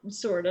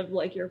sort of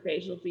like your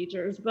facial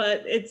features,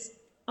 but it's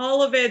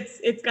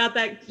got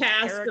that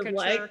cast of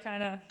like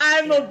kinda,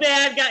 I'm a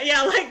bad guy.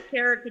 Yeah, like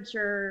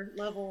caricature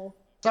level.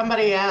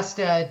 Somebody asked,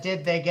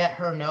 did they get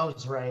her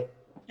nose right?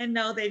 And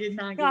no, they did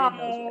not get her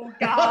nose right.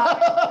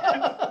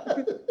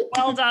 God.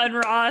 Well done,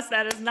 Ross.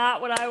 That is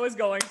not what I was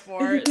going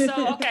for.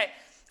 So, okay,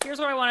 here's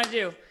what I want to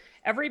do.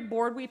 Every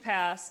board we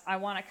pass, I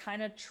want to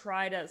kind of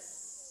try to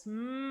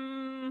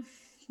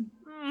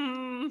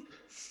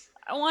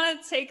I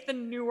want to take the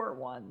newer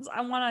ones.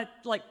 I want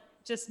to like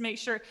just make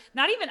sure.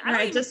 I don't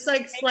even just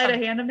like slide a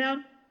hand them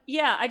down.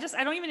 Yeah, I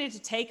don't even need to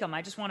take them.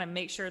 I just want to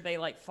make sure they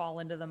like fall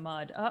into the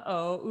mud.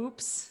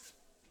 Oops.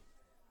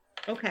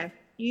 Okay.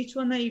 each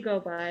one that you go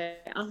by,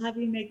 I'll have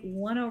you make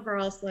one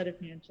overall sleight of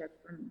hand check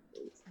for me,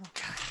 please.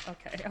 Oh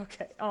god.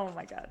 Okay. Oh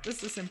my god.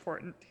 This is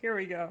important. Here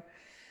we go.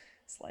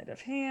 Sleight of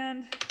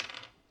hand.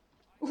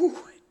 Ooh,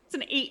 it's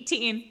an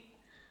 18.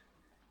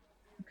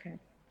 Okay.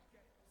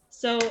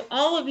 So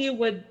all of you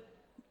would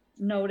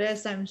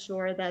notice, I'm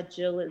sure, that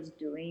Jill is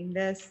doing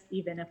this,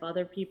 even if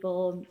other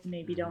people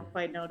maybe don't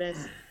quite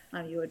notice.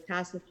 You would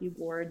pass a few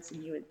boards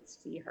and you would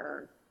see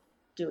her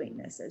doing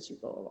this as you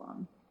go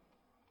along.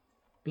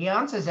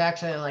 Beyonce's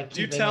actually like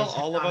Do you keeping tell his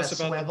all of on us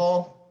a about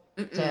swivel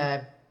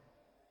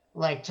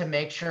to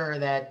make sure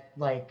that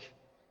like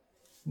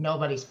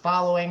nobody's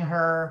following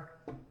her,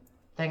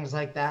 things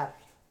like that.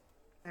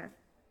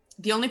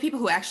 The only people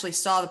who actually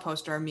saw the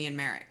poster are me and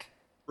Merrick.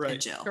 Right.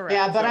 And Jill. Correct.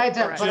 Yeah, but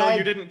Correct. Jill,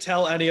 you didn't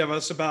tell any of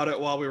us about it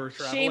while we were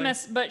traveling.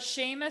 Seamus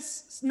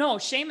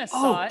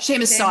saw Oh, it.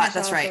 Seamus saw it. That's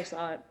also right.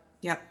 saw it.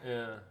 Yep.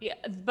 Yeah. Yeah,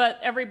 but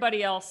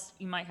everybody else,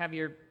 you might have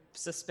your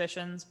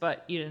suspicions,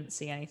 but you didn't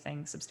see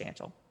anything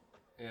substantial.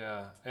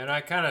 Yeah. And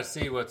I kind of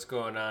see what's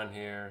going on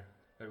here.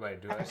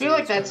 Wait, do I I see feel like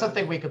what's that's going on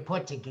something here? we could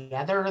put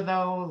together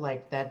though,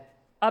 like that.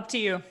 Up to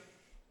you.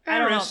 I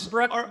don't know. Harris,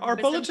 Brooke, are wisdom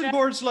bulletin check?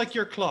 boards like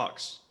your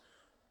clocks?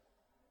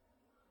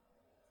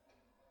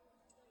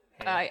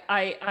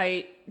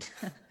 I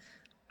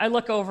I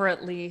look over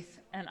at Leith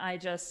and I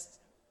just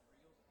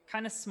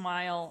kind of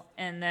smile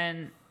and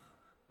then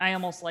I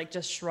almost like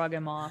just shrug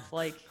him off.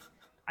 Like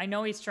I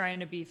know he's trying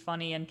to be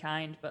funny and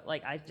kind, but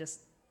like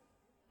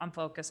I'm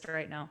focused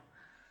right now.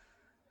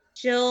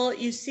 Jill,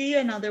 you see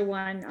another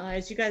one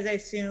as you guys, I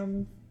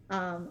assume,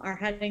 are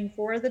heading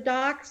for the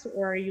docks,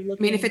 or are you I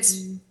looking? mean, if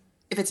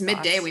it's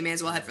midday, Docks. we may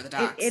as well head for the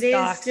docks. It is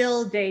Docks.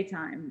 still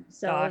daytime,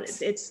 so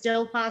Docks. it's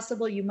still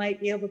possible you might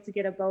be able to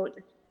get a boat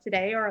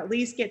today, or at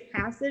least get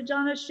passage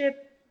on a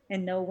ship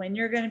and know when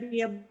you're going to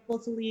be able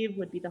to leave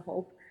would be the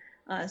hope.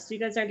 So you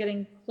guys are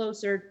getting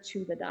closer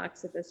to the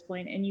docks at this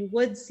point, and you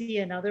would see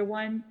another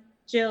one,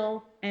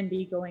 Jill, and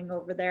be going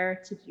over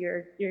there to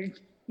do your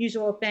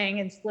usual thing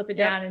and slip it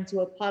Yep. down into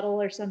a puddle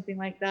or something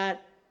like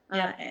that.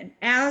 Yep. And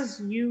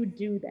as you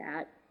do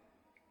that,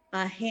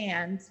 a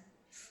hand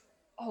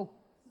Oh,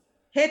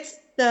 hits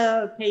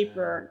the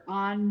paper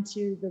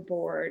onto the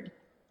board,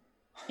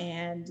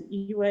 and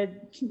you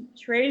would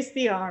trace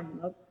the arm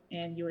up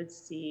and you would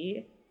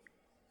see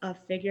a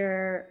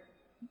figure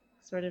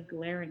sort of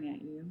glaring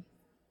at you,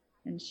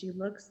 and she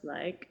looks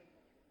like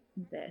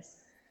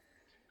this.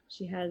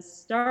 She has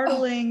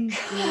startling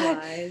blue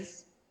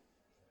eyes,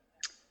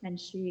 and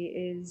she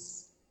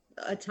is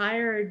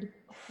attired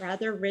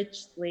rather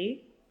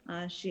richly.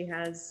 She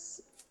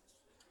has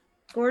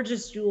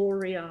gorgeous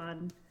jewelry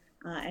on,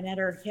 and at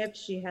her hip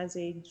she has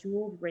a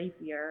jeweled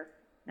rapier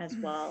as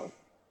well.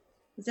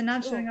 Is it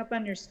not showing up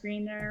on your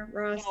screen there,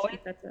 Ross? No, I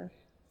think that's a...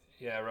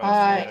 Yeah,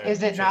 Ross, you gotta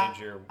is it not-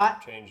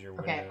 change your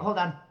window. Okay, hold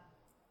on.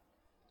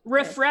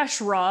 refresh,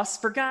 Ross,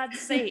 for God's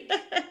sake.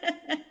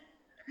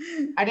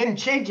 I didn't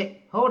change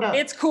it. Hold up.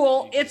 It's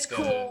cool. You It's just,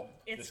 cool.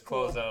 It's Just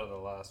cool. close out of the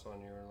last one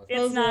you were looking It's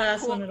Close the not last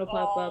cool one, it'll at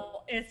pop up.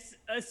 all. It's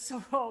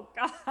so, oh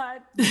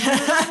God.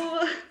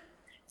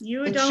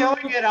 You It's don't...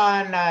 showing it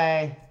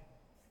on.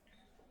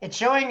 It's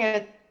showing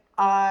it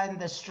on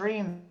the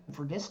stream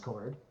for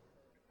Discord.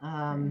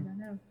 I don't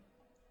know.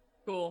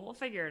 Cool. We'll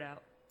figure it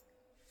out.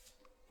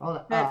 Hold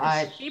on.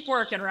 That Keep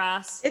working,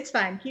 Ross. It's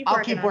fine. I'll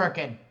working keep on it.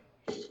 working.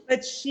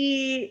 But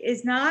she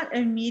is not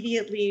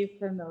immediately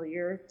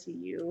familiar to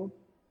you,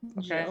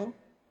 Okay. Jill.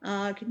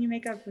 Can you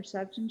make a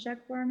perception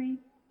check for me?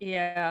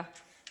 Yeah.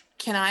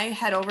 Can I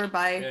head over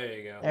by? There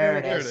you go. There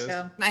it There it is. is.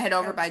 Go. Can I head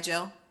over by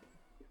Jill?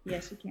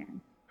 Yes, you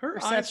can. Her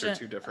eyes Perception. are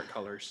two different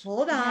colors.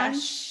 Hold on.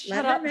 shut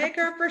Let up. her make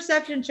her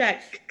perception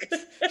check.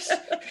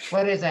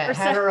 What is that?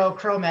 Percep-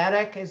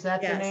 Heterochromatic? Is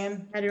that Yes. the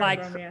name?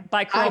 Heterochromia.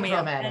 Bichromia.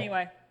 Bichromatic.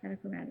 Anyway,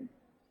 Heterochromatic.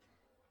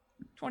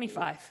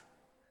 25.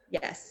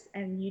 Yes,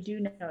 and you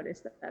do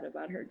notice that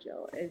about her,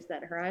 Jill, is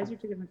that her eyes are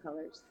two different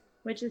colors,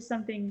 which is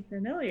something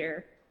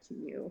familiar to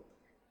you.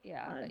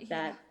 Yeah.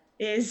 That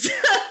is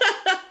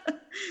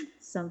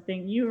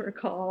something you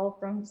recall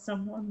from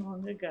someone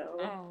long ago.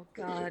 Oh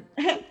God.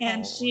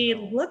 And Oh, she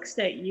no. looks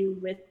at you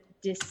with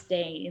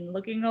disdain,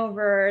 looking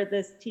over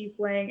this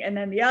tiefling and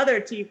then the other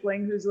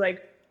tiefling who's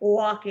like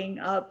walking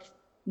up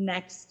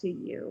next to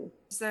you.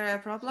 Is there a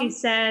He problem?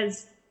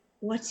 says,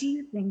 "What do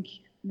you think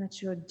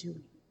that you're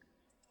doing?"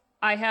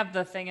 I have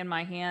the thing in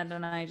my hand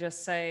and I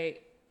just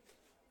say,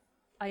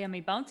 I am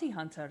a bounty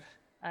hunter.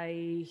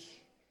 I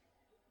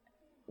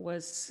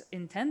was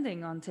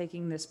intending on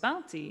taking this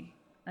bounty,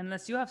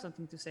 unless you have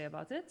something to say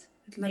about it.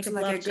 It Make looks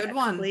like a bluff good check,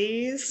 one.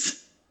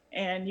 please.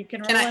 And you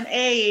can roll Can I- an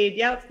aid.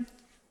 Yep.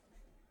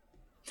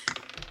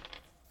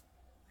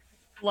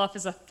 Bluff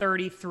is a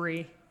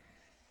 33.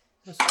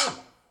 That's good.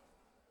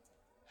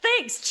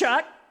 Thanks,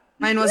 Chuck.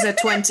 Mine was a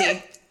 20.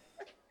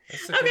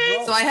 That's a good Okay.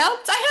 roll. So I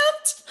helped.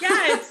 Yeah,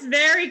 it's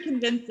very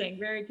convincing.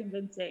 Very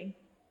convincing.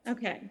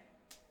 Okay.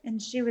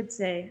 And she would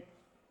say,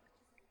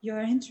 "You're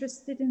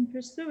interested in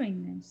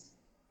pursuing this?"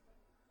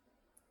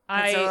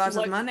 That's a lot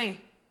look- of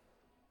money.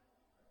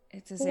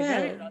 It is a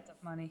very Well. lot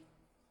of money.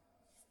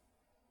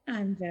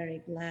 I'm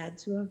very glad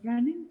to have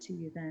run into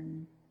you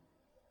then.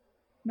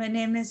 My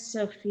name is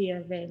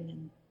Sophia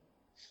Valen.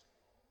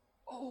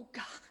 Oh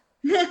God.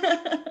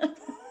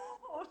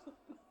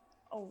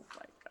 Oh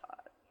my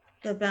God.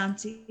 The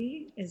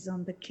bounty is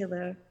on the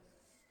killer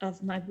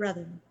of my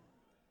brother.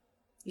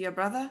 Your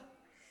brother?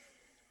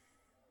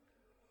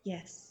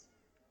 Yes,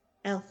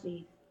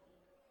 Elfie.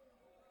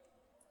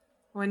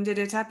 When did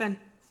it happen?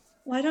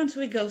 Why don't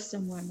we go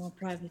somewhere more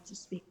private to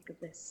speak of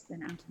this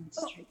than out in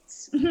the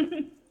streets?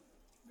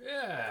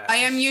 Yeah. I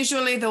am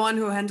usually the one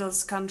who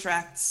handles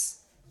contracts.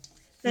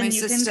 Then My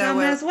you can sister come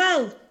will- as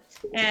well.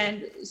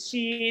 And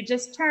she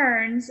just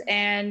turns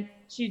and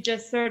she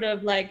just sort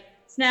of like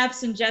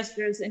snaps and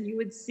gestures, and you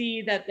would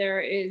see that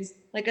there is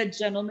like a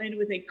gentleman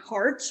with a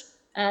cart,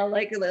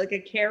 like a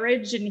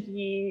carriage, and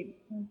he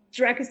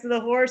directs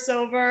the horse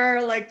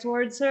over like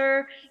towards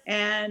her,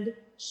 and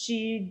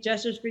she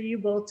gestures for you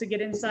both to get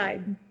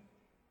inside.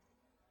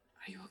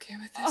 Are you okay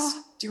with this?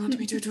 Do you want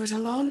me to do it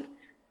alone?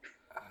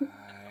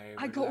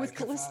 I would go with to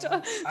Callista.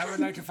 follow- I would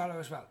like to follow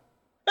as well.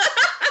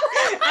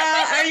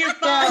 Are you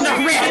following?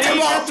 No, random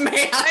old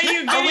man. Are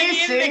you Are we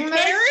getting in seeing the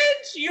this?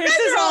 carriage? You This guys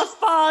is are all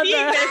all seeing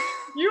father. this.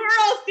 You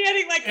were all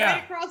standing like Yeah.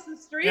 right across the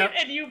street, Yep.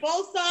 and you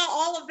both saw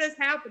all of this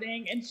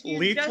happening. And she's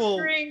Leaf will-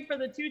 gesturing for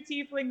the two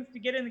tieflings to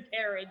get in the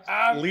carriage.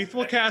 Leith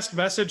will cast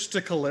message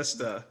to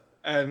Callista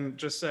and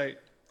just say,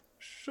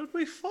 "Should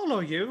we follow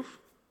you?"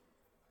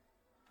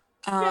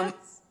 I'll.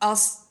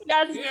 Yes.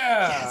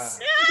 Yeah.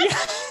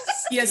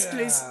 Yes,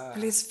 Yeah.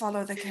 please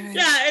follow the carriage.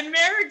 Yeah, and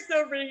Merrick's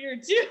over here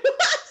too,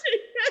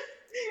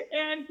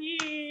 and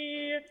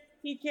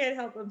he can't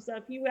help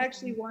himself. He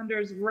actually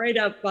wanders right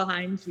up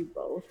behind you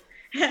both,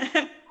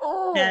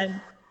 Oh.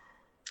 and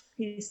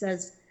he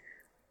says,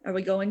 "Are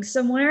we going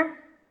somewhere?"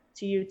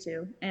 To you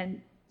two,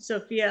 and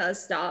Sophia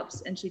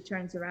stops and she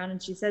turns around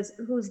and she says,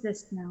 "Who's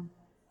this now?"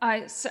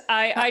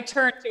 I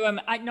turn to him.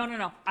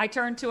 No. I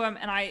turn to him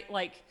and I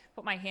like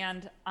put my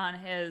hand on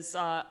his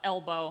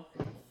elbow.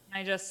 And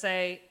I just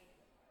say,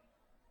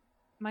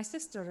 "My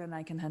sister and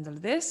I can handle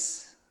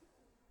this.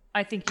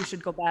 I think you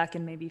should go back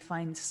and maybe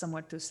find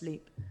somewhere to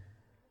sleep."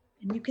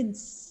 And you can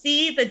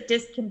see the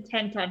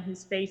discontent on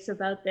his face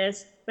about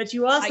this, but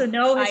you also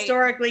know I-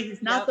 historically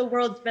he's not Yep. the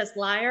world's best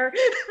liar.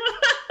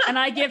 And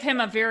I give him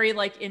a very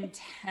like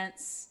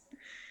intense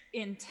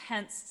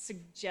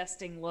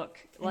suggesting look.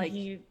 And Like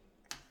he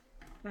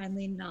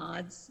finally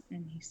nods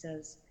and he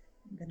says,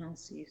 "Then I'll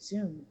see you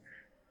soon."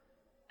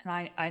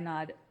 and I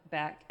nod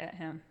back at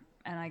him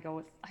and I go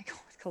with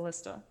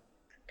Callista.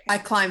 I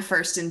climb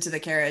first into the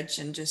carriage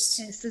and just.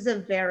 This is a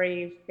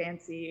very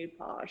fancy,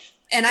 posh.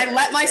 And I let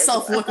carriage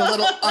myself as look a well.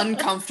 little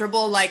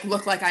uncomfortable,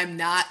 look like I'm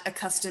not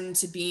accustomed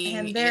to being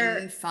And there-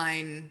 in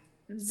fine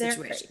There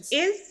situations.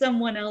 is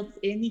someone else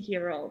in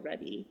here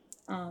already,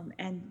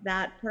 and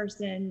that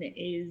person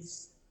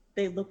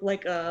they look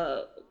like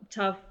a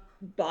tough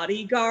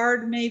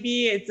bodyguard,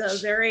 maybe. It's a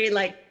very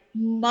like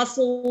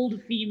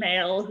muscled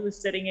female who's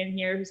sitting in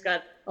here who's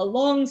got a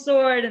long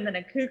sword and then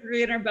a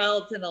kukri in her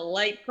belt and a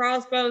light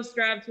crossbow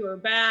strapped to her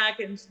back,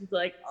 and she's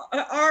like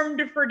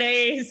armed for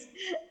days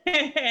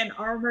and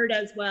armored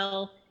as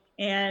well.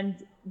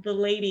 And the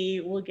lady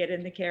will get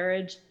in the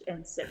carriage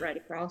and sit right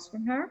across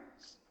from her.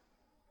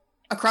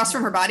 Across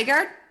from her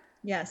bodyguard?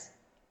 Yes.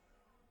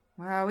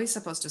 Where are we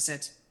supposed to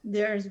sit?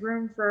 There's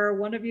room for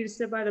one of you to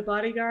sit by the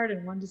bodyguard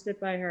and one to sit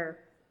by her.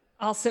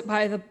 I'll sit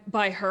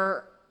by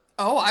her.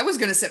 Oh, I was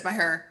gonna sit by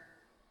her.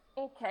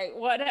 Okay,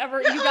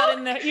 whatever. You got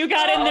in there. You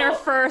got in there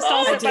first.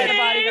 I'll sit by the Okay.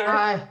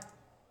 bodyguard.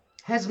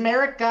 Has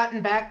Merrick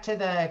gotten back to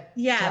the?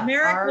 Yeah, to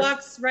Merrick our-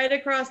 walks right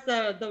across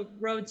the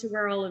road to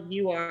where all of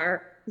you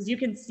are, because you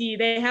can see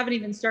they haven't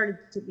even started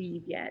to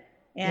leave yet.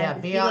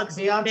 And he looks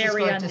Beyonce is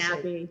very going to say-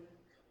 unhappy.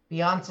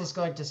 Beyonce's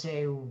going to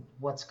say,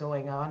 "What's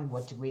going on?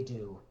 What do we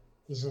do?"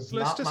 He says,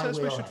 "Not Callista my says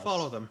we should wheelhouse."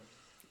 follow them.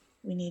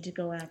 We need to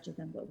go after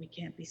them, but we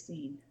can't be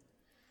seen.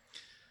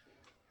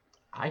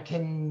 I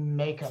can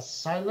make us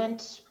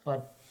silent,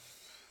 but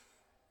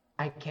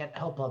I can't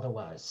help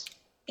otherwise.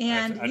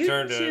 And I you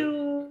turned to-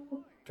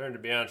 two, Turn to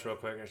Beyonce real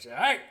quick and say,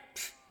 "Hey,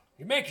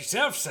 you make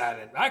yourself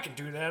silent. I can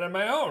do that on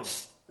my own."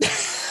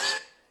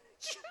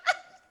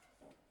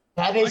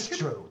 That is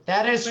true.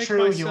 That is make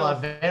true. You are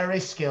myself- very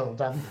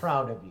skilled. I'm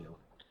proud of you.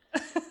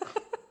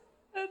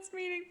 That's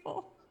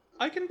meaningful.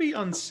 I can be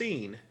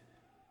unseen.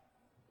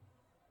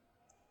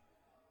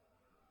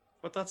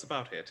 But that's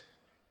about it.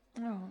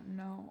 Oh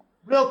no.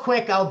 Real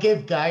quick, I'll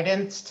give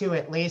guidance to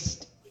at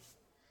least,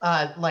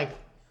 like,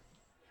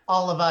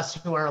 all of us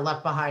who are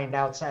left behind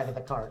outside of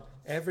the cart.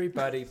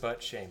 Everybody but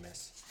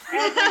Seamus.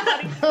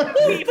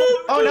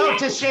 Oh no,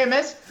 to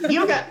Seamus,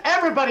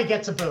 everybody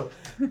gets a boot.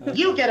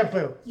 You get a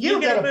boot. You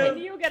get a And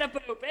boot. you get a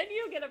boop. And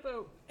you get a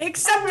boop.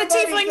 Except the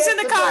Everybody tieflings in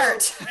the gets a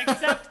cart.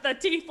 Except the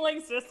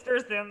tiefling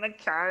sisters in the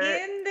cart.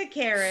 in the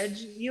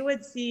carriage, you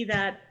would see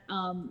that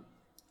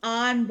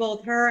on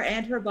both her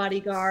and her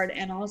bodyguard,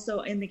 and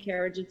also in the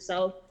carriage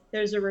itself,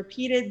 there's a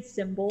repeated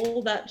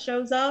symbol that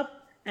shows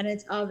up, and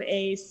it's of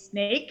a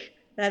snake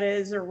that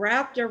is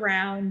wrapped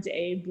around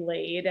a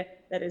blade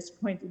that is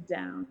pointed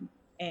down.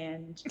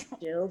 And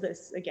Jill,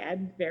 this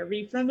again,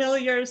 very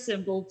familiar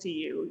symbol to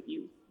you.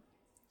 You've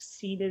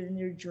seen it in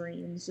your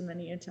dreams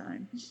many a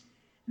time.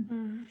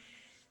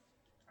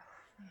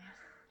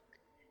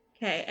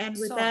 Okay, and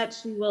with that,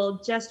 she will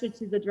gesture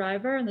to the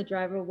driver, and the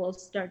driver will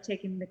start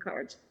taking the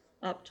cart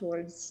up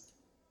towards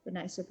the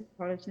nicer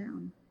part of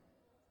town.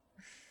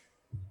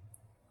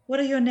 What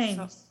are your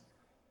names?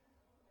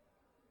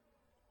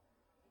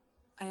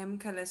 I am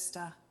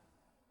Callista.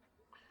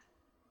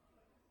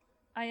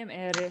 I am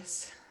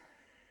Eris.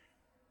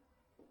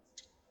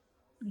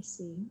 I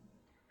see.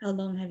 How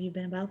long have you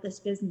been about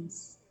this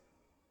business?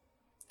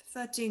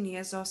 13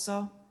 years or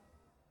so.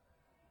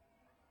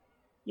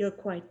 You're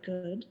quite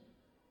good.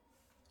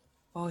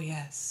 Oh,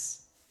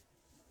 yes.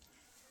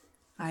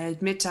 I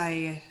admit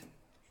I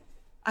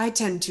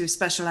tend to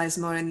specialize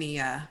more in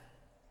the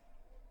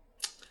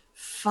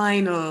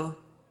final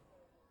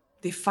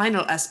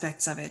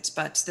aspects of it,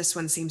 but this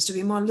one seems to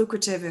be more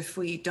lucrative if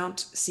we don't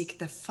seek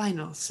the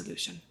final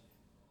solution.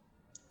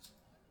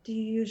 Do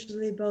you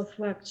usually both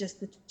work just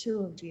the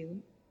two of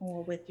you,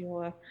 or with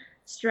your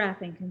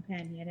strapping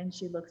companion? And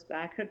she looks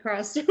back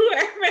across to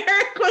where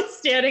Merrick was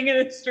standing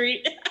in the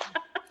street.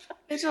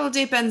 It all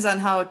depends on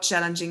how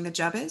challenging the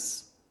job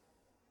is.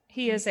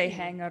 He is a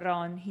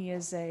hanger-on. He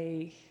is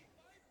a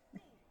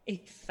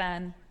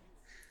fan.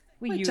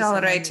 We use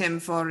tolerate him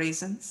for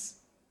reasons.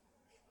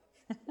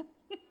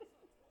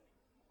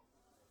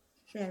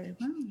 Very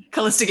well.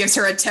 Callista gives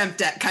her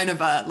attempt at kind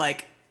of a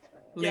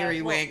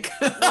leery wink.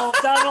 Well,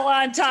 double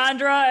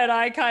entendre, and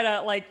I kind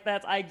of like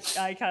that. I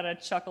kind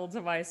of chuckled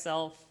to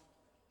myself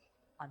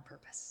on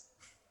purpose.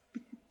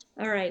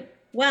 All right.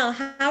 Well,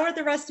 how are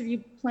the rest of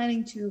you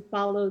planning to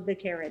follow the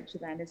carriage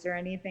then? Is there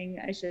anything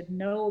I should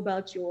know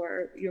about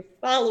your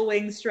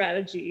following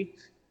strategy?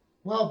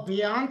 Well,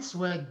 Beyonce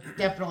would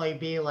definitely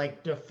be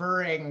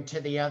deferring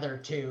to the other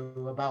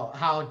two about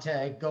how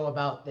to go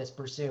about this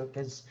pursuit,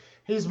 because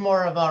he's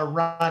more of a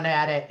run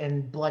at it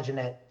and bludgeon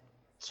it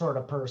sort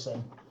of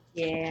person.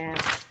 Yeah.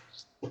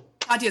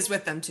 Katya's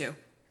with them too.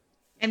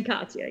 And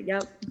Katya,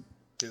 yep.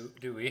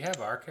 Do we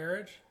have our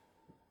carriage?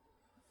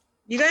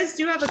 You guys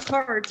do have a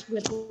cart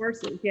with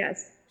horses,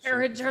 yes.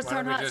 Carriages why are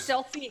don't we not just-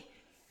 stealthy.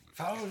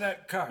 Follow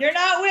that car. You're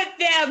not with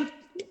them.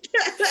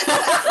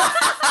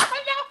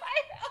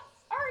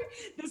 Sorry.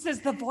 This is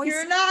the voice.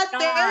 You're not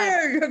God.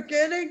 there. You're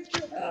getting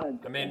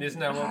I mean, isn't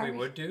that what we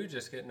would do?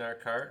 Just get in our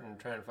cart and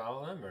try and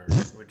follow them? Or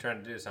are we trying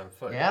to do this on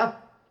foot? Yeah?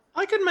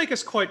 I can make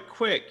us quite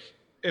quick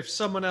if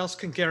someone else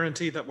can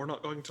guarantee that we're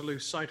not going to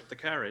lose sight of the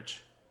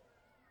carriage.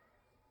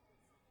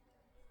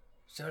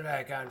 So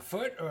like on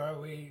foot, or are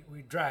we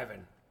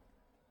driving?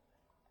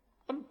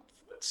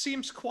 It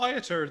seems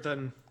quieter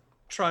than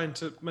trying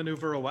to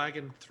maneuver a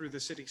wagon through the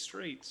city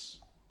streets.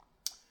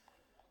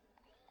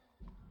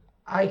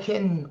 I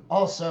can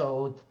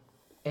also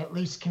at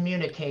least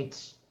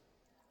communicate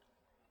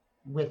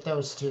with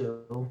those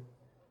two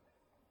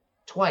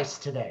twice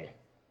today.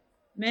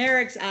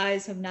 Merrick's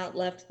eyes have not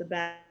left the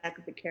back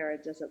of the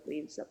carriage as it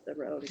leaves up the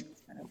road, and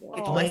he's kind of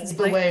like, Lead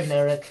the way,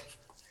 Merrick.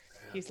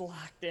 He's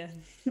locked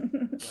in.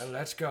 Well,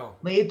 let's go.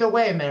 Lead the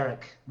way,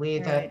 Merrick.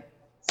 Lead all right.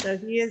 So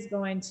he is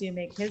going to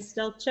make his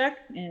stealth check,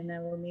 and I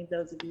will need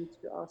those of you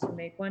to also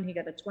make one. He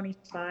got a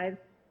 25.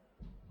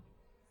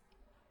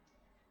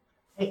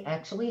 I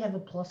actually have a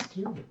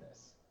 +2 with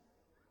this.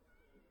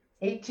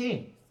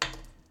 18.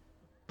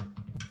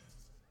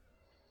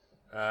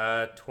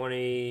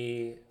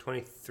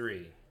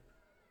 23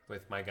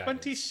 with my guidance.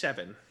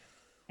 27.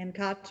 And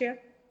Katya?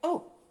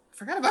 Oh, I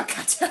forgot about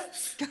Katya.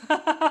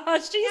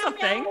 She's a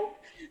thing.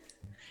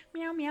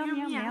 Meow, meow,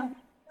 meow, meow.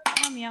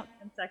 Meow, meow.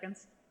 10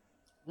 seconds.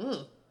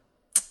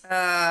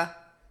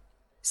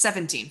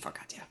 17 for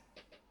Katya.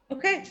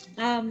 Okay.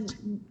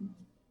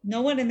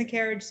 No one in the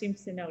carriage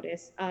seems to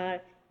notice.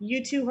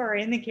 You two who are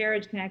in the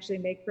carriage can actually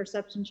make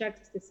perception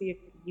checks to see if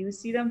you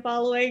see them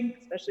following,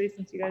 especially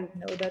since you guys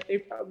know that they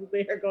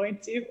probably are going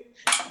to.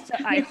 So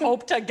I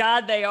hope to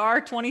God they are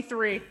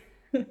 23.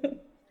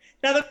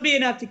 That would be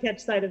enough to catch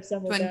sight of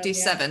some of them.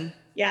 27.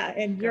 Yeah,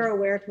 and you're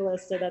aware,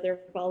 Callista, that they're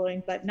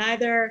following, but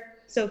neither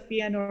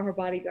Sophia nor her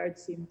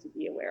bodyguards seem to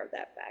be aware of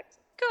that fact.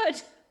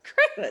 Good.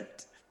 Great.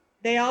 But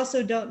they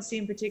also don't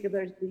seem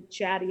particularly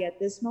chatty at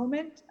this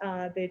moment.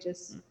 They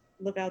just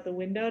look out the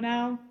window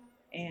now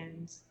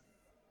and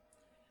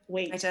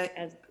wait as the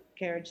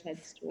carriage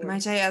heads towards.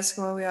 Might I ask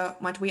where we are?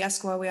 Might we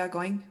ask where we are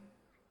going?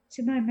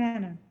 To my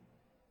manor.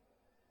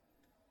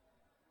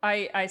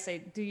 I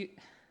say, do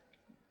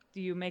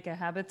you make a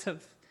habit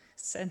of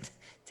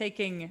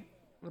taking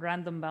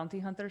random bounty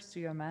hunters to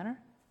your manor?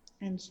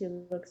 And she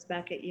looks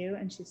back at you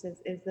and she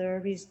says, is there a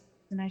reason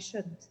I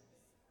shouldn't?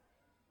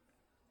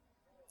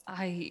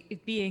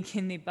 Being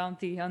in the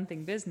bounty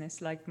hunting business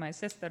like my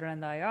sister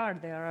and I are,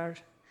 there are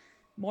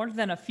more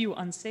than a few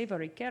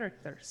unsavory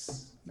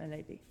characters, my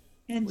lady.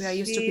 And We are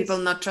used to people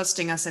not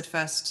trusting us at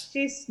first.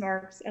 She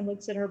smirks and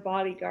looks at her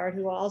bodyguard,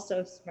 who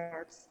also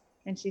smirks.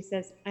 And she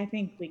says, I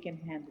think we can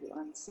handle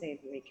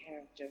unsavory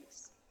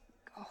characters.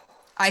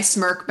 I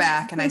smirk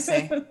back and I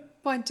say,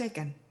 point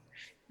taken.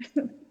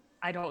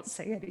 I don't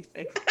say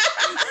anything.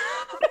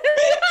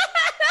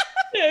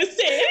 Don't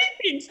say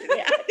anything to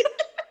that.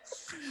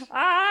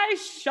 I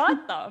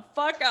shut the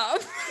fuck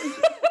up.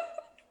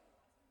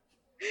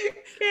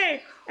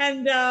 Okay,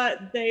 and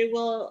they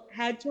will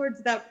head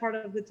towards that part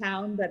of the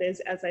town that is,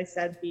 as I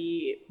said,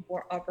 the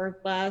more upper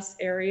class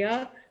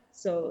area.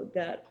 So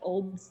that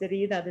old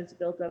city that is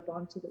built up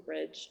onto the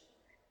ridge.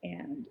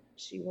 And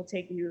she will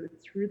take you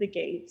through the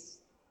gates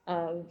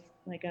of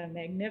like a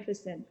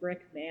magnificent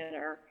brick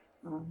manor,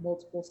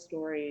 multiple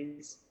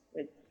stories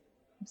with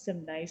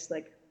some nice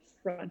like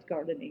front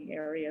gardening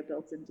area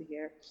built into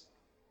here.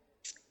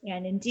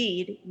 And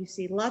indeed, you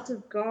see lots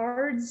of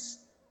guards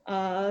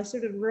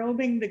sort of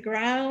roaming the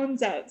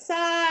grounds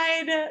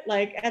outside,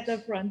 like at the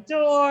front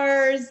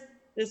doors.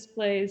 This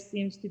place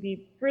seems to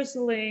be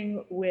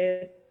bristling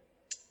with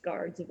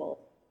guards of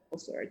all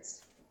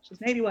sorts, which is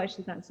maybe why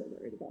she's not so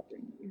worried about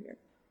bringing you here.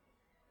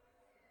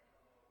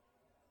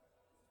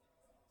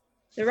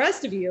 The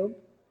rest of you,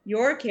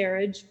 your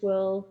carriage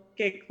will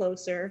get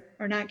closer,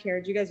 or not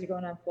carriage, you guys are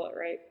going on foot,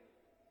 right?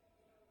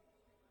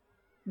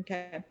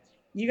 Okay.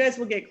 You guys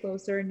will get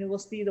closer and you will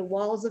see the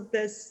walls of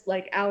this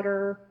like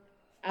outer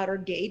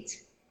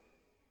gate.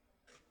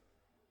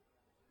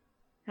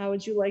 How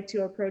would you like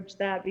to approach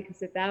that?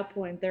 Because at that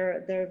point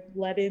they're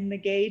let in the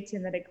gate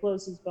and then it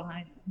closes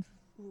behind them.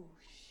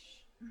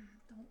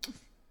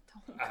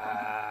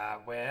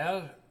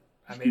 Well,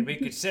 I mean, we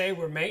could say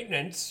we're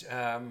maintenance.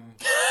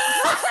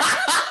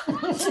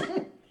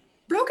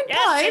 Broken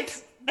Yes, pipe.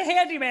 it's the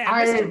handyman,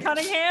 Mr.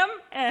 Cunningham,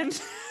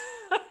 and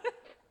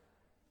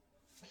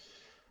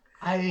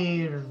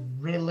I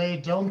really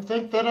don't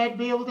think that I'd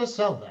be able to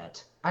sell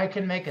that. I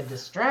can make a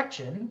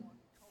distraction.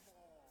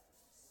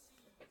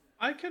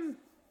 I can,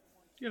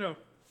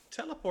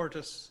 teleport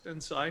us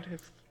inside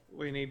if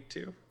we need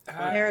to.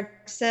 Eric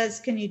says,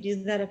 can you do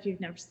that if you've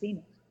never seen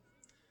it?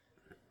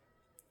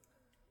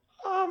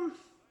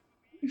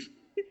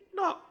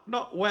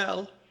 Not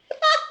well.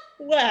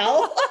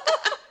 Well,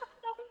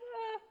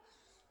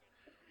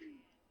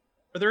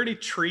 Are there any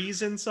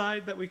trees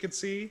inside that we could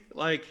see,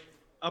 like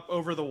up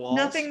over the walls?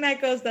 nothing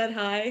that goes that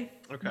high.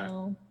 Okay.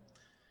 No.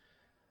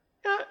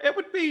 Yeah, it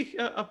would be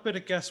a bit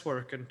of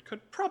guesswork and could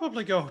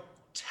probably go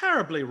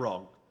terribly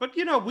wrong. But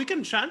we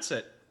can chance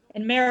it.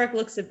 And Merrick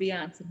looks at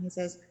Beyonce and he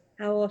says,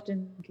 how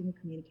often can you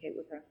communicate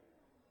with her?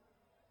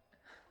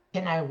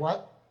 Can I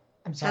what?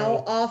 I'm sorry.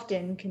 How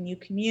often can you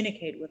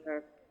communicate with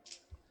her?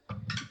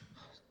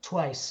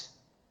 Twice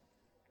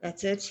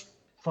That's it?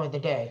 for the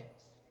day.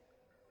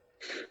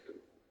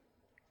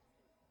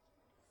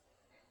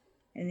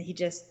 And he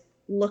just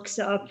looks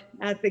up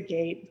at the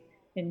gate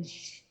and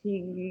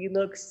he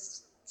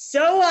looks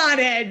so on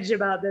edge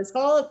about this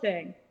whole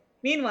thing.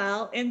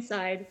 Meanwhile,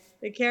 inside,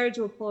 the carriage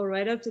will pull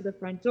right up to the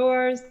front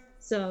doors.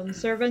 Some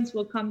servants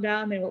will come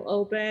down. They will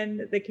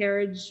open the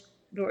carriage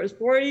doors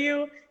for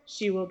you.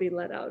 She will be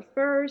let out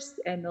first,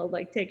 and they'll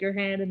take her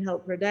hand and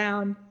help her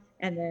down.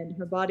 And then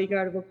her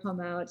bodyguard will come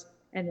out.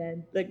 And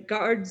then the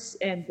guards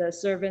and the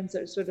servants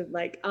are sort of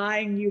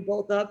eyeing you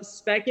both up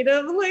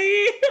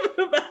speculatively,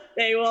 but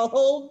they will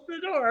hold the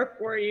door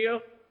for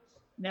you.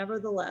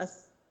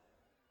 Nevertheless.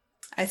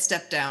 I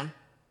step down.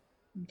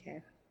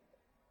 Okay.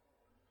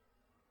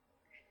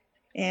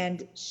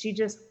 And she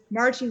just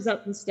marches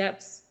up the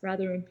steps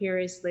rather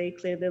imperiously,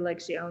 clearly like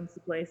she owns the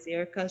place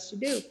here, because she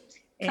do.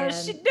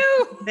 because she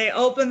do. They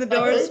open the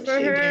doors Because for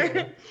she her.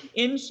 do.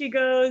 In she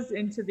goes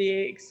into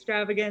the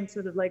extravagant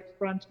sort of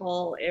front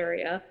hall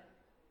area.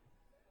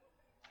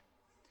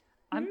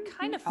 I'm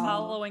kind of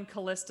following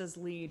Callista's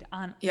lead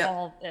on Yeah.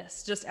 all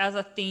this, just as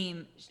a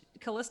theme.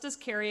 Callista's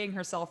carrying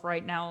herself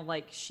right now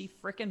like she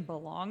frickin'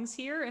 belongs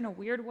here in a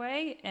weird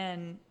way,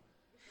 and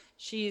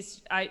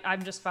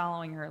I'm just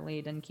following her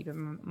lead and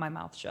keeping my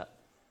mouth shut.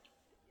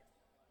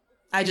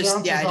 I just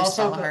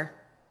follow go- her.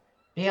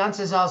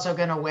 Beyonce's also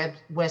gonna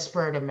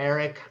whisper to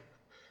Merrick.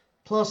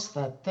 Plus,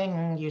 that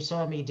thing you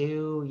saw me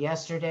do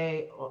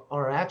yesterday,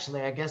 or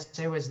actually, I guess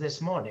it was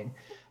this morning.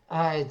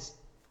 It's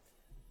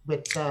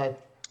with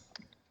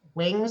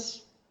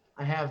wings.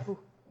 I have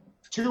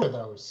 2 of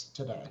those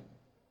today,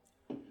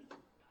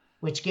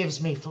 which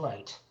gives me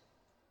flight.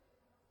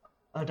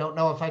 I don't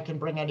know if I can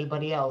bring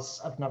anybody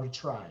else. I've never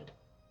tried.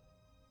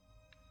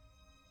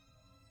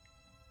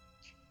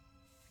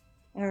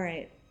 All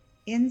right.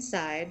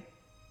 Inside,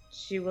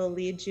 she will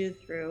lead you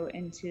through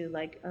into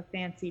a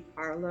fancy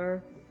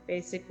parlor,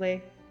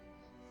 basically.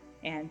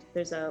 And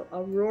there's a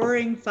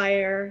roaring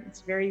fire.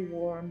 It's very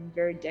warm,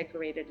 very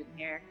decorated in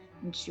here.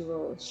 And she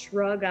will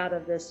shrug out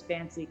of this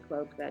fancy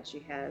cloak that she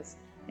has.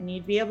 And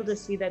you'd be able to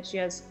see that she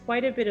has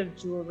quite a bit of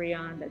jewelry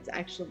on that's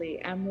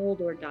actually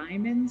emerald or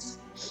diamonds,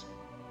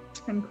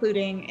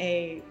 including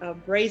a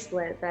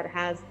bracelet that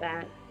has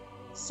that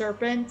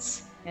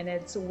serpent, and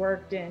it's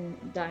worked in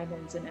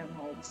diamonds and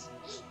emeralds.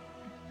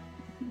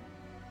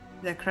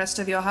 The crest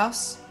of your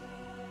house?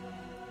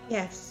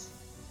 Yes.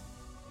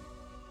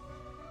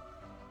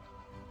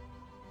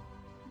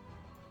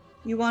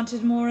 You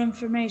wanted more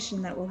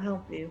information that will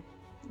help you.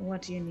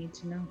 What do you need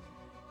to know?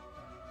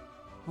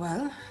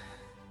 Well,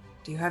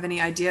 do you have any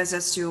ideas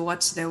as to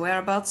what their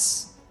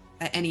whereabouts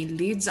any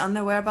leads on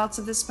the whereabouts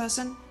of this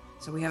person,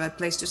 so we have a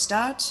place to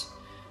start.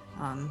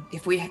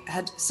 If we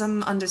had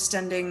some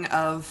understanding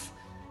of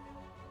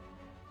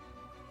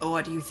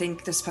what you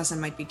think this person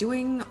might be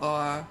doing,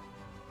 or...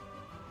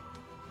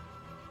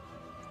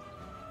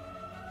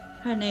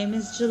 Her name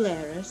is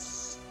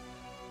Jalaris.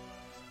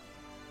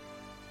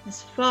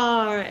 As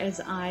far as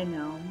I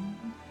know,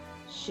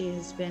 she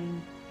has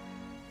been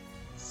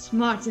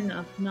smart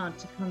enough not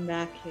to come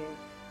back here.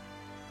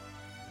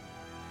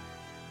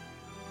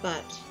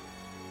 But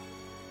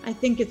I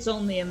think it's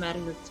only a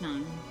matter of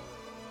time.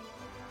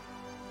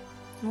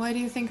 Why do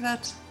you think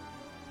that?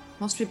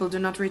 Most people do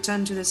not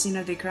return to the scene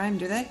of the crime,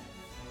 do they?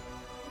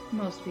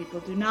 Most people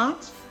do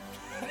not.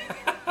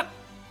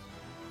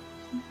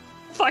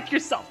 Fuck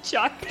yourself,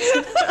 Chuck.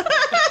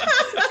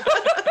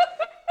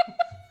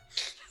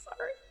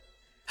 Sorry.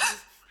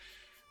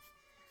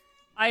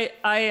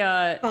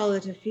 I Call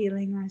it a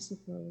feeling, I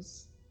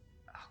suppose.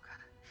 Oh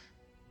god.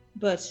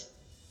 But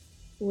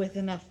with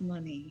enough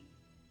money,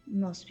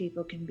 most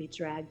people can be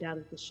dragged out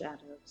of the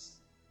shadows.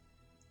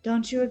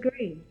 Don't you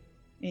agree?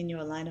 In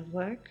your line of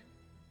work?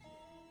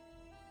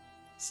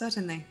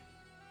 Certainly.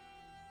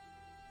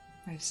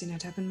 I've seen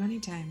it happen many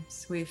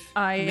times. We've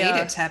I, made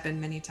it happen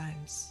many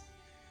times.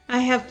 I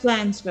have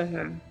plans for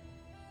her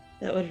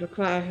that would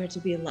require her to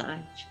be alive.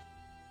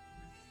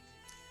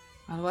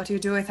 Well, what you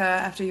do with her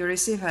after you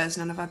receive her is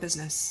none of our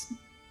business.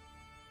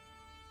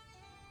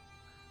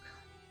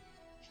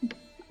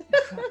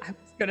 I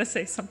was gonna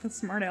say something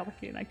smart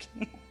alecky and I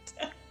can't.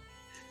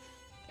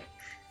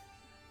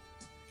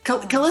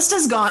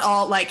 Callista's gone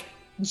all like,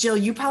 Jill,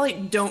 you probably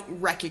don't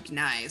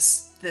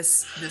recognize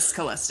this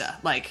Callista.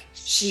 Like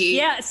she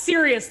Yeah,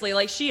 seriously,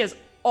 like she is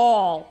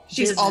all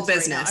She's all right now.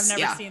 business, I've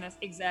never yeah. seen this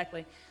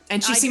exactly.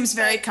 and she I seems just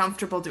very say-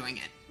 comfortable doing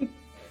it.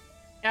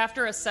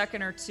 After a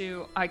second or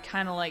two, I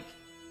kind of like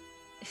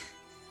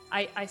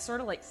I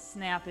sort of like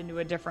snap into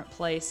a different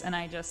place and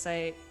I just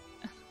say,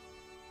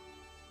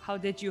 how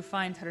did you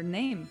find her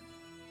name?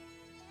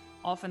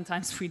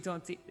 Oftentimes we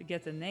don't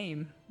get a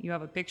name. You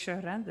have a picture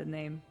and a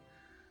name.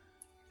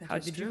 How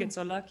did you get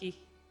so lucky?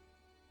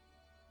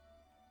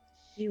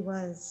 She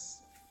was,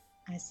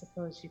 I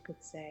suppose you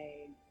could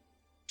say,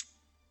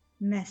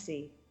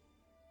 messy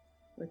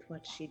with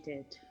what she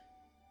did.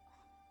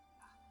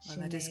 Well,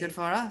 She that is made good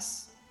for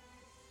us.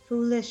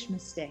 foolish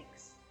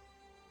mistakes.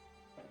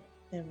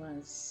 There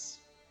was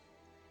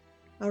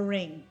a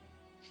ring,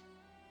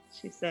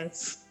 she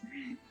says.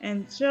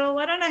 And Jill,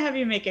 why don't I have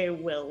you make a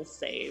will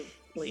save,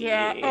 please?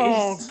 Yeah.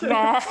 Oh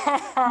god.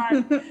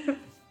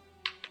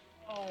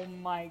 Oh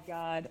my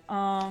god.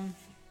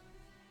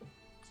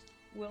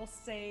 Will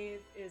save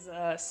is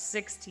a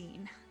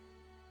 16.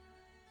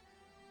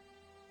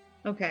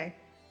 Okay.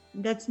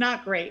 That's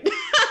not great. No,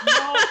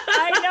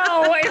 I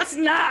know it's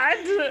not.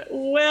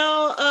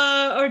 Well,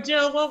 or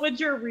Jill, what would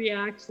your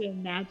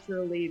reaction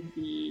naturally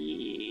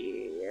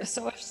be?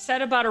 So I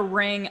said about a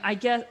ring. I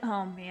guess.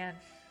 Oh man.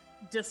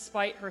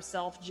 Despite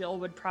herself, Jill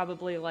would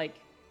probably like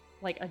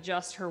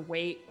adjust her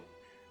weight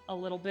a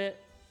little bit,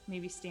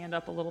 maybe stand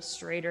up a little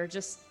straighter.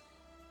 Just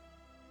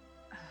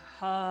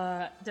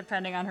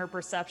depending on her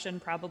perception,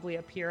 probably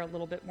appear a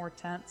little bit more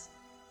tense.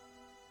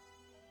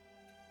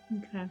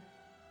 Okay.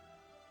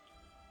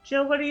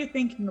 Jill, what are you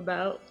thinking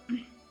about?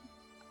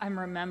 I'm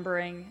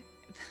remembering.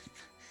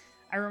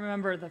 I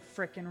remember the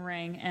frickin'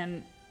 ring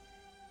and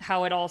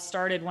how it all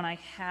started when I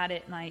had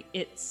it, and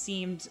it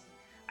seemed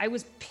I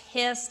was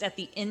pissed at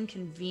the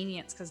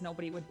inconvenience because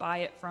nobody would buy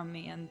it from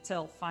me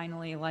until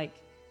finally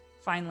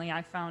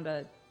I found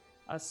a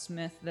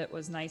smith that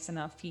was nice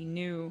enough. He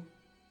knew,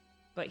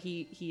 but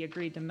he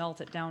agreed to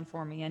melt it down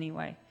for me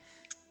anyway.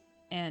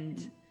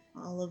 And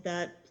All of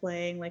that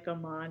playing like a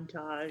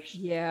montage.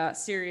 yeah,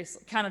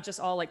 seriously, kind of just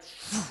all like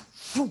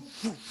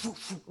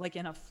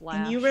in a flash.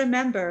 And you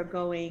remember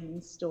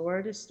going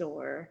store to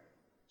store,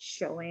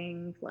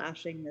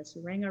 flashing this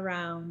ring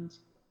around.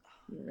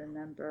 You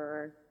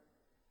remember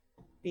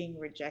being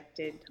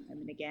rejected time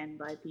and again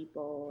by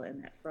people,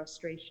 and that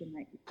frustration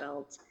that you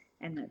felt,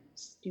 and that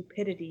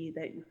stupidity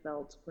that you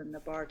felt when the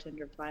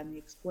bartender finally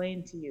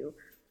explained to you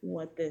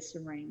what this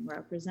ring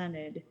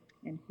represented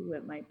and who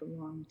it might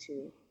belong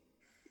to.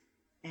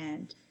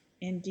 And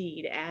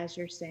indeed, as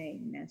you're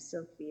saying this,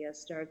 Sophia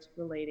starts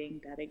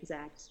relating that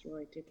exact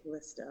story to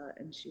Callista,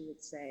 and she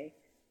would say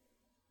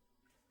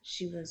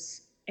she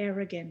was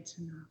arrogant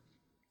enough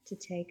to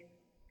take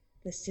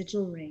the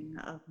sigil ring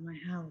of my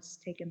house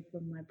taken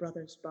from my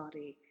brother's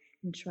body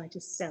and try to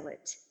sell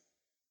it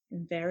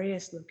in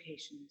various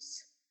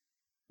locations.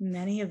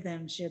 Many of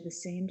them share the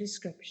same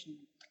description.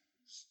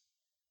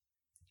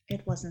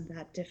 It wasn't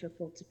that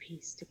difficult to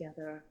piece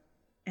together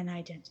an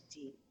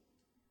identity.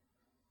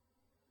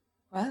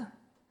 Well,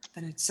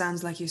 then it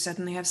sounds like you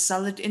certainly have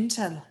solid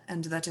intel,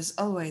 and that is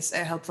always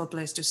a helpful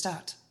place to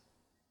start.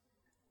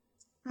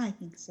 I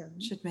think so.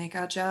 Should make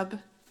our job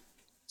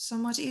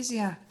somewhat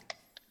easier.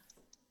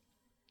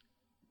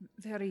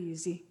 Very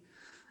easy.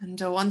 And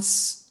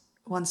once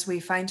we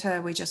find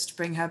her, we just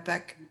bring her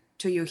back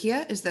to you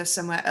here. Is there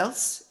somewhere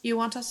else you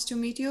want us to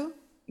meet you?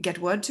 Get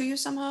word to you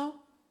somehow?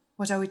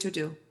 What are we to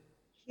do?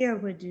 Here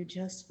would do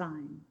just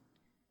fine.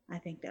 I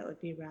think that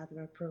would be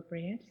rather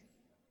appropriate.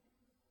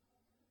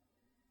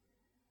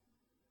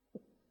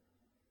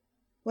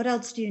 What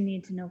else do you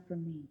need to know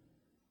from me?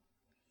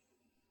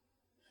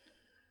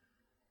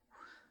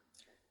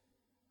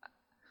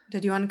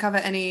 Did you uncover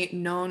any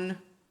known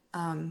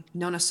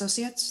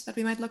associates that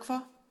we might look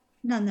for?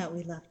 None that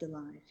we left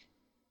alive.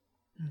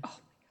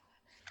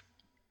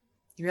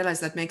 You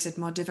realize that makes it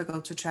more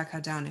difficult to track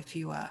her down if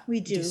you We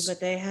do, but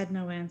they had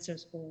no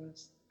answers for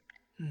us.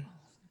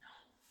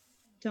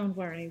 Don't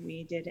worry,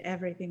 we did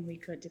everything we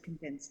could to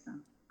convince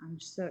them. I'm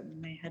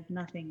certain they had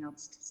nothing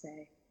else to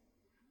say.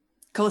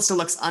 Callista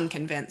looks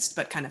unconvinced,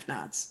 but kind of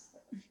nods.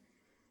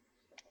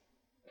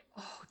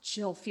 Oh,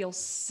 Jill feels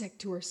sick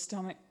to her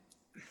stomach.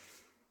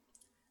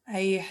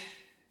 I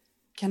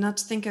cannot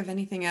think of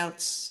anything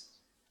else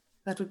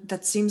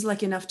that seems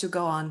like enough to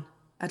go on,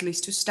 at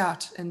least to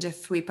start. And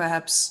if we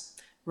perhaps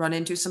run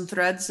into some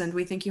threads and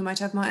we think you might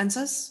have more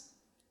answers,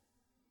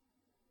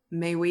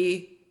 may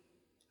we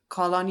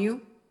call on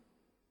you?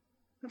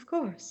 Of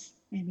course,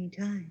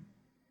 anytime.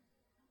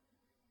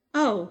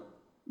 Oh,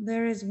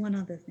 there is one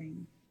other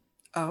thing.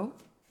 Oh?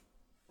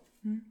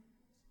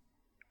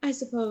 I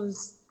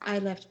suppose I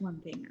left one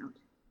thing out.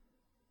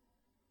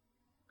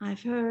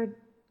 I've heard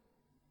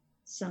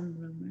some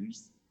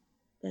rumors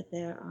that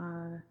there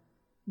are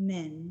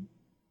men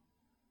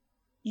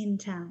in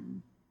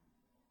town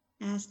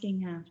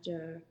asking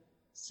after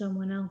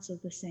someone else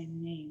of the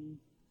same name.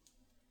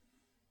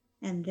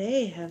 And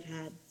they have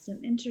had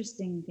some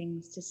interesting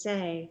things to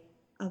say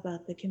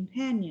about the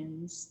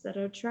companions that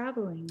are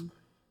traveling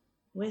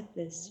with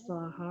this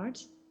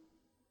Farheart.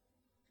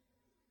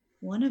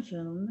 One of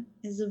whom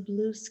is a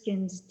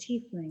blue-skinned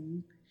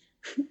tiefling.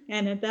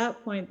 And at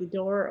that point, the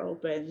door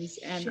opens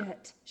and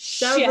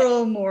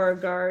several more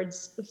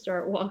guards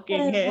start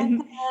walking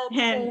in.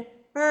 And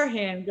her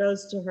hand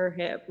goes to her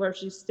hip where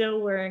she's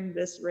still wearing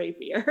this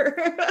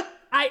rapier.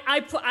 I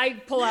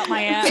pull out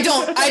my axe.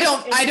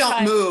 I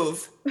don't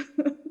move.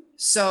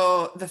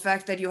 So the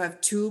fact that you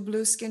have two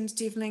blue-skinned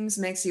tieflings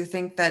makes you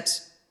think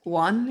that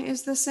one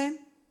is the same?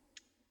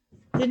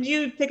 Did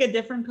you pick a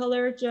different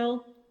color,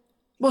 Jill?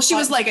 Well, she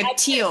was like a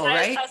teal,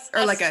 right?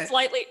 Or like a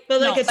slightly, but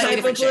like a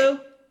type of blue.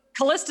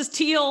 Callista's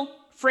teal.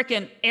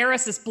 Frickin'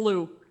 Eris is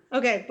blue.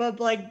 Okay, but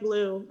like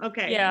blue.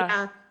 Okay,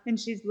 yeah. And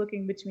she's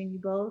looking between you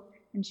both,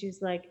 and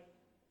she's like,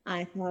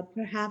 "I thought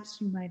perhaps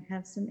you might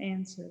have some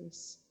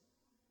answers."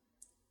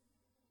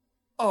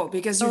 Oh,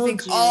 because you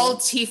think all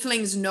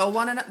tieflings know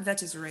one another?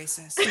 That is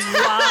racist.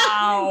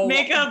 Wow.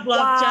 Make a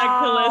bluff check,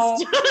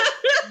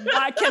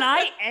 Callista. Can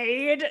I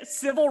aid?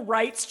 Civil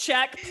rights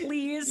check,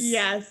 please?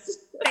 Yes.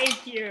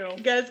 Thank you.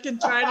 You guys can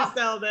try to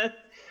sell this.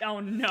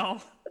 Oh,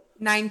 no.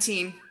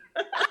 19.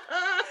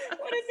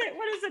 What is it?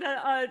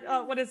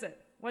 What is it?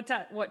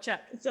 What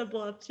check? It's a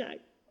bluff check.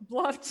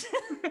 Bluff check?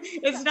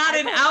 It's not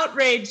an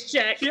outrage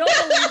check. Jill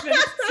believes in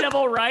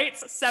civil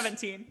rights.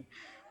 17.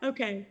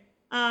 Okay.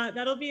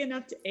 That'll be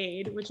enough to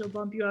aid, which will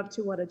bump you up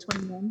to what, a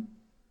 21?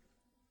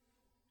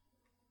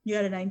 You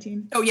got a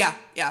 19? Oh, yeah.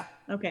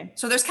 Okay.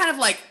 So there's kind of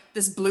like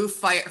this blue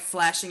fire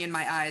flashing in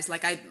my eyes.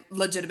 Like I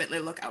legitimately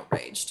look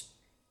outraged.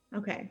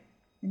 Okay.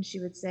 And she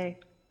would say,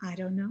 I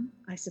don't know.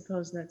 I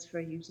suppose that's for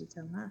you to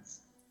tell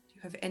us. Do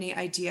you have any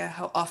idea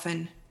how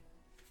often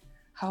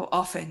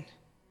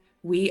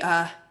we,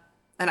 and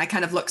I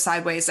kind of look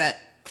sideways at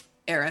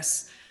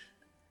Eris,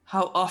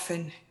 how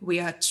often we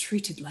are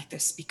treated like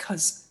this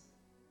because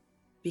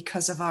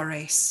of our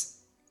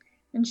race?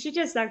 And she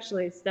just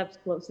actually steps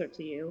closer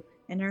to you,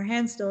 and her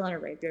hand's still on her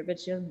rapier, but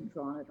she hasn't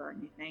drawn it or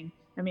anything.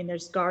 I mean,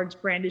 there's guards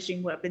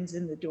brandishing weapons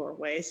in the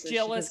doorway, so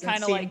Jill is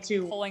kind of like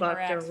pulling her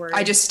axe.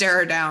 I just stare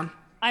her down.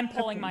 I'm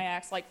pulling my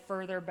axe like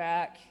further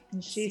back.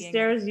 And she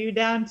stares you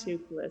down too,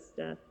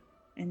 Callista.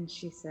 And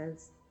she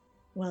says,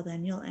 well,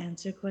 then you'll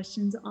answer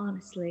questions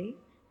honestly,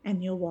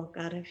 and you'll walk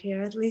out of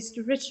here at least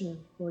richer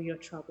for your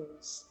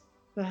troubles.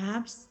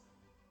 Perhaps,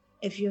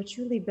 if you're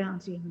truly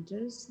bounty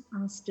hunters,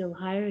 I'll still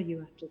hire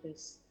you after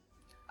this.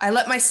 I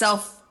let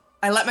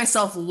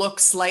myself look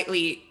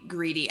slightly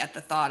greedy at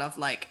the thought of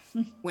like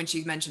when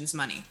she mentions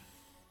money.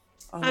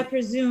 I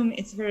presume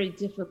it's very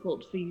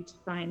difficult for you to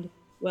find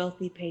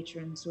wealthy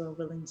patrons who are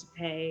willing to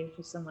pay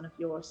for someone of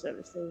your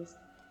services.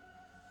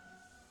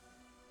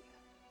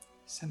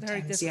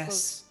 Sometimes,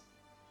 yes.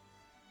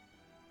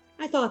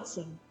 I thought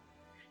so.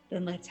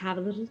 Then let's have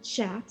a little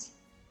chat,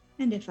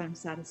 and if I'm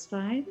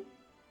satisfied,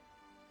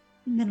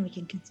 then we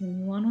can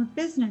continue on with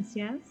business,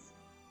 yes?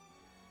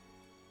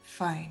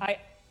 Fine.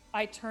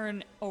 I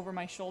turn over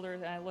my shoulder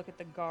and I look at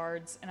the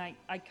guards, and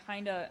I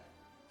kind of,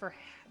 for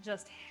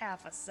just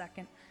half a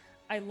second,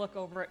 I look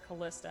over at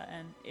Callista,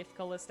 and if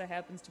Callista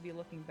happens to be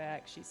looking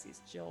back, she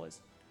sees Jill is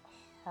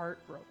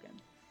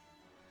heartbroken,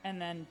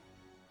 and then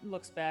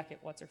looks back at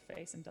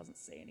what's-her-face and doesn't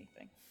say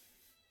anything.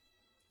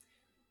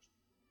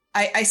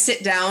 I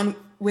sit down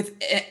with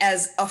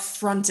as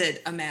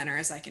affronted a manner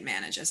as I can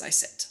manage as I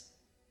sit.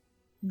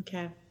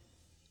 Okay.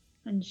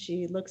 And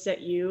she looks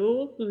at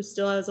you, who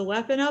still has a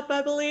weapon up,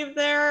 I believe,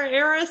 there,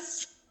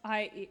 Eris.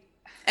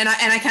 And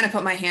I kind of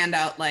put my hand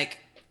out like,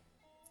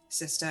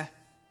 sister.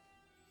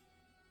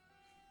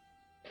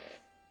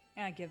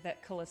 And I give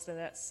that Callista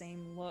that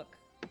same look,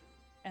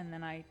 and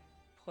then I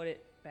put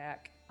it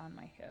back on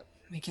my hip.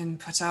 We can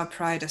put our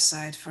pride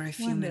aside for a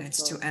few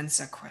minutes to Wonderful.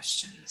 answer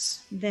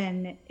questions.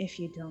 Then, if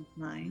you don't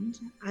mind,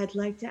 I'd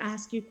like to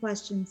ask you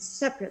questions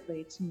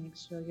separately to make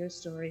sure your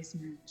stories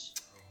match.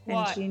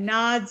 What? And she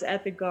nods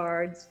at the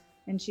guards,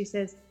 and she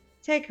says,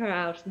 take her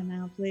out for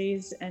now,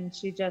 please. And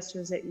she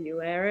gestures at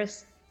you,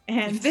 Eris.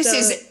 And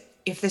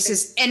If this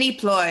is any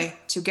ploy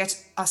to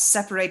get us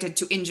separated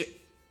to injure,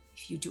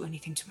 if you do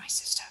anything to my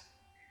sister,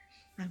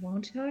 I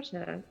won't hurt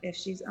her if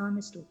she's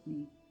honest with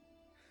me.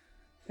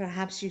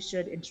 Perhaps you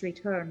should entreat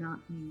her, not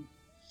me.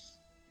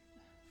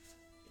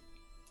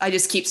 I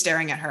just keep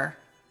staring at her.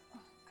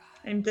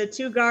 And the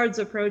two guards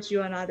approach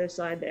you on either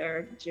side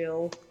there,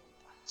 Jill.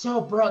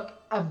 So, Brooke,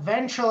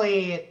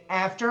 eventually,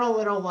 after a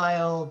little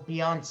while,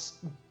 Beyonce,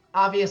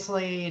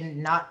 obviously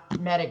not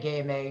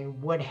metagaming,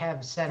 would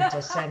have sent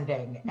a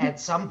sending at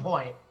some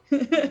point.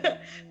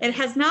 It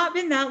has not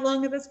been that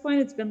long at this point.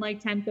 It's been like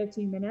 10,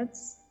 15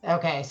 minutes.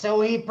 Okay, so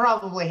he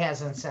probably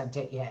hasn't sent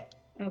it yet.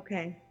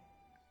 Okay.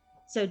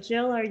 So,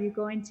 Jill, are you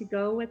going to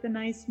go with the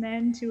nice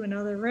men to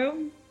another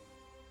room?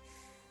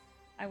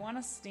 I want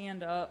to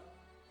stand up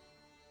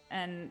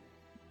and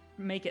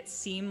make it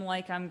seem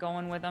like I'm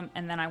going with them,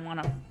 and then I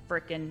want to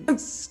frickin'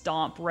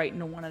 stomp right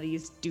into one of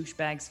these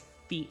douchebags'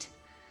 feet.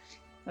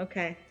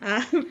 Okay.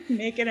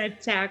 Make an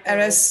attack roll,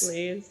 Eris.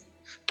 please.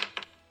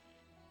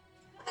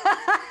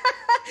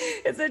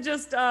 Is it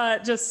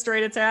just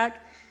straight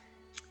attack?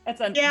 That's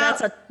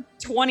a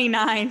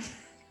 29.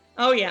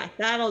 Oh, yeah,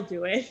 that'll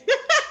do it.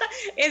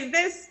 Is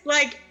this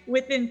like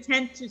with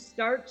intent to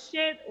start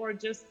shit or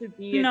just to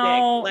be a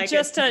No, dick? Like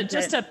just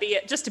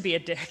to be a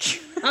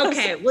dick.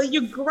 Okay, well,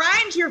 you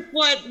grind your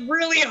foot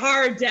really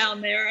hard down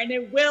there, and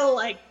it will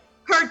like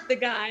hurt the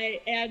guy.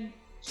 And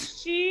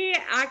she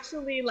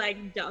actually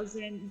like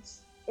doesn't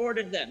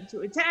order them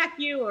to attack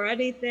you or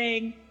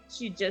anything.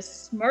 She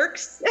just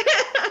smirks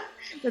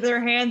with her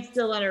hand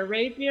still on her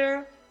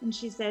rapier, and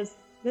she says,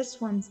 "This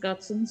one's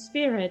got some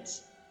spirit."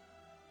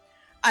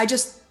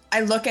 I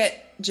look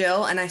at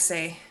Jill and I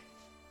say,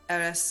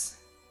 Eris,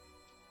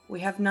 we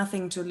have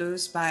nothing to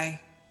lose by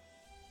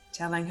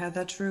telling her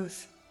the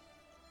truth.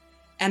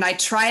 And I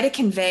try to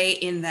convey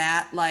in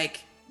that,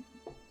 like,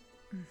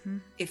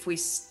 if we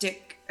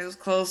stick as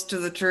close to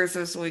the truth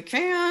as we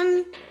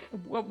can.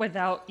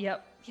 Without,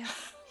 yep.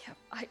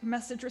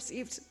 Message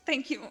received.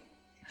 Thank you.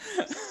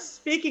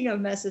 Speaking of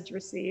message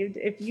received,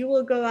 if you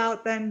will go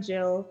out then,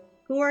 Jill,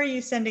 who are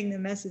you sending the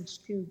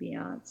message to,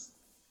 Beyonce?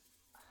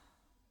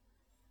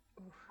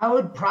 I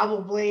would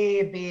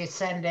probably be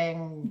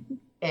sending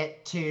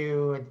it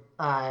to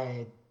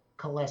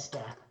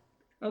Callista.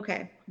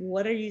 Okay,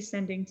 what are you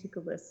sending to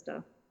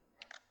Callista?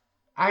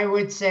 I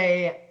would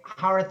say,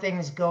 how are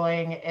things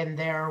going in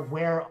there?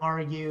 Where are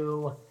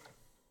you?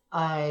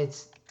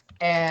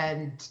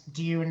 And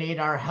do you need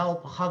our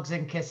help? Hugs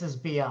and kisses,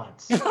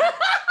 Beyonce.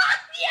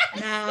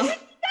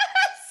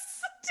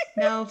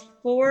 Now,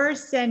 for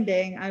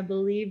sending, I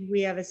believe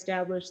we have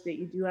established that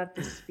you do have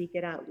to speak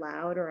it out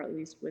loud or at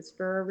least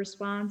whisper a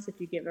response if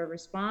you give a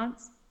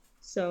response.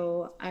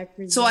 So I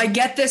presume So I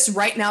get this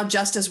right now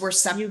just as we're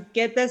you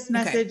get this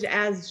message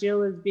as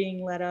Jill is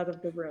being let out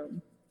of the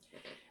room.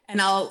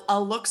 And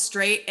I'll look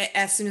straight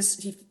as soon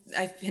as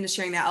I finish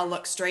hearing that. I'll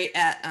look straight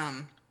at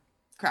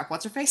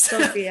what's her face?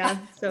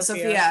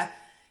 Sophia.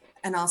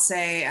 And I'll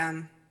say,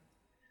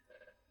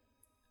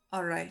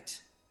 all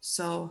right,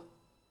 so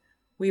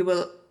we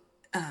will.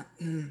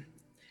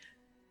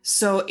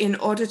 So in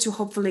order to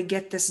hopefully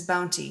get this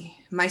bounty,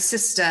 my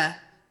sister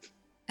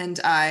and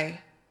I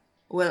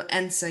will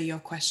answer your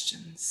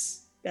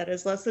questions. That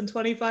is less than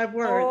 25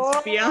 words.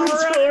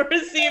 Beyonce will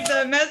receive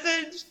the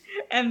message,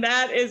 and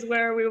that is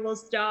where we will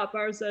stop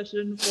our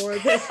session for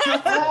this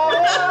time.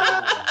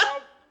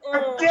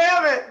 Oh,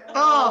 damn it!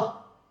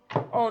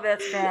 Oh,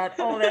 that's bad.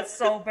 Oh, that's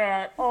so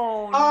bad.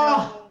 Oh,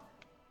 no.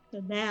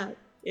 And that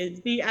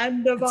is the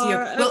end of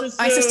our episode.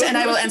 My sister and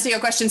I will answer your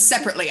questions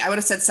separately. I would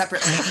have said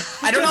separately.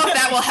 I don't know if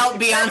that will help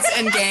Beyonce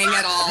and gang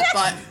at all,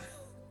 but...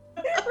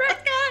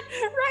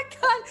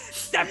 Retcon,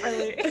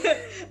 separately.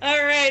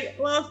 All right.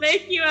 Well,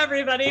 thank you,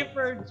 everybody,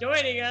 for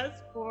joining us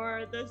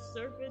for the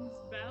Serpent's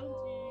Bounty.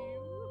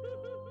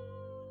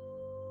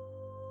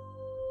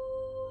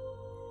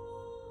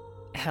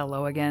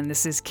 Hello again,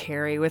 this is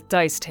Carrie with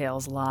Dice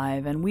Tales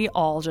Live, and we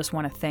all just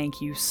want to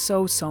thank you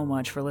so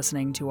much for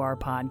listening to our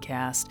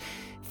podcast.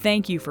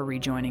 Thank you for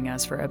rejoining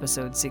us for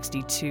episode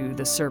 62,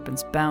 The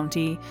Serpent's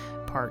Bounty,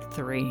 Part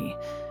 3.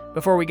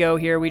 Before we go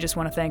here, we just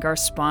want to thank our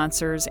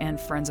sponsors and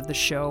friends of the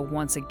show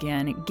once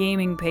again,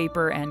 Gaming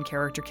Paper and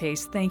Character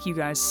Case. Thank you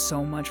guys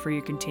so much for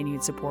your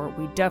continued support.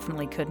 We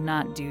definitely could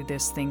not do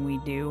this thing we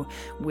do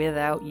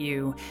without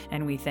you,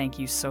 and we thank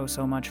you so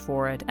much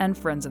for it. And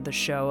friends of the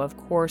show, of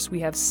course, we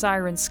have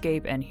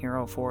Sirenscape and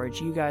Hero Forge.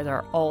 You guys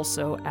are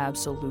also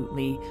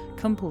absolutely,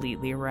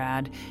 completely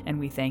rad, and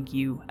we thank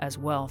you as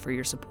well for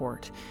your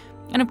support.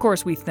 And of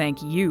course, we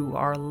thank you,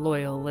 our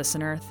loyal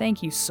listener.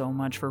 Thank you so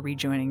much for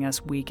rejoining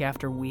us week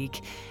after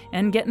week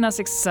and getting us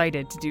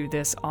excited to do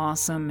this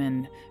awesome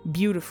and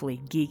beautifully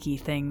geeky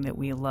thing that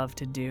we love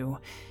to do.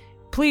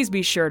 Please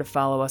be sure to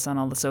follow us on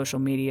all the social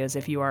medias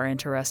if you are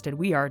interested.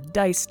 We are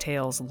Dice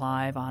Tales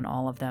Live on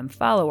all of them.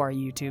 Follow our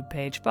YouTube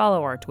page,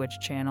 follow our Twitch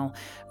channel,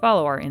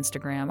 follow our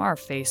Instagram, our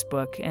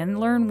Facebook, and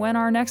learn when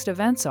our next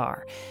events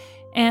are.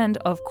 And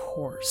of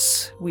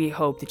course, we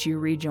hope that you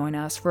rejoin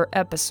us for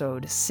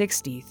episode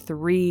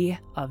 63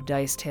 of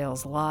Dice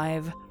Tales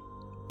Live,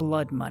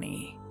 Blood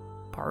Money,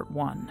 Part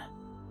 1.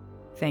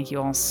 Thank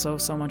you all so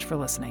much for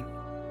listening.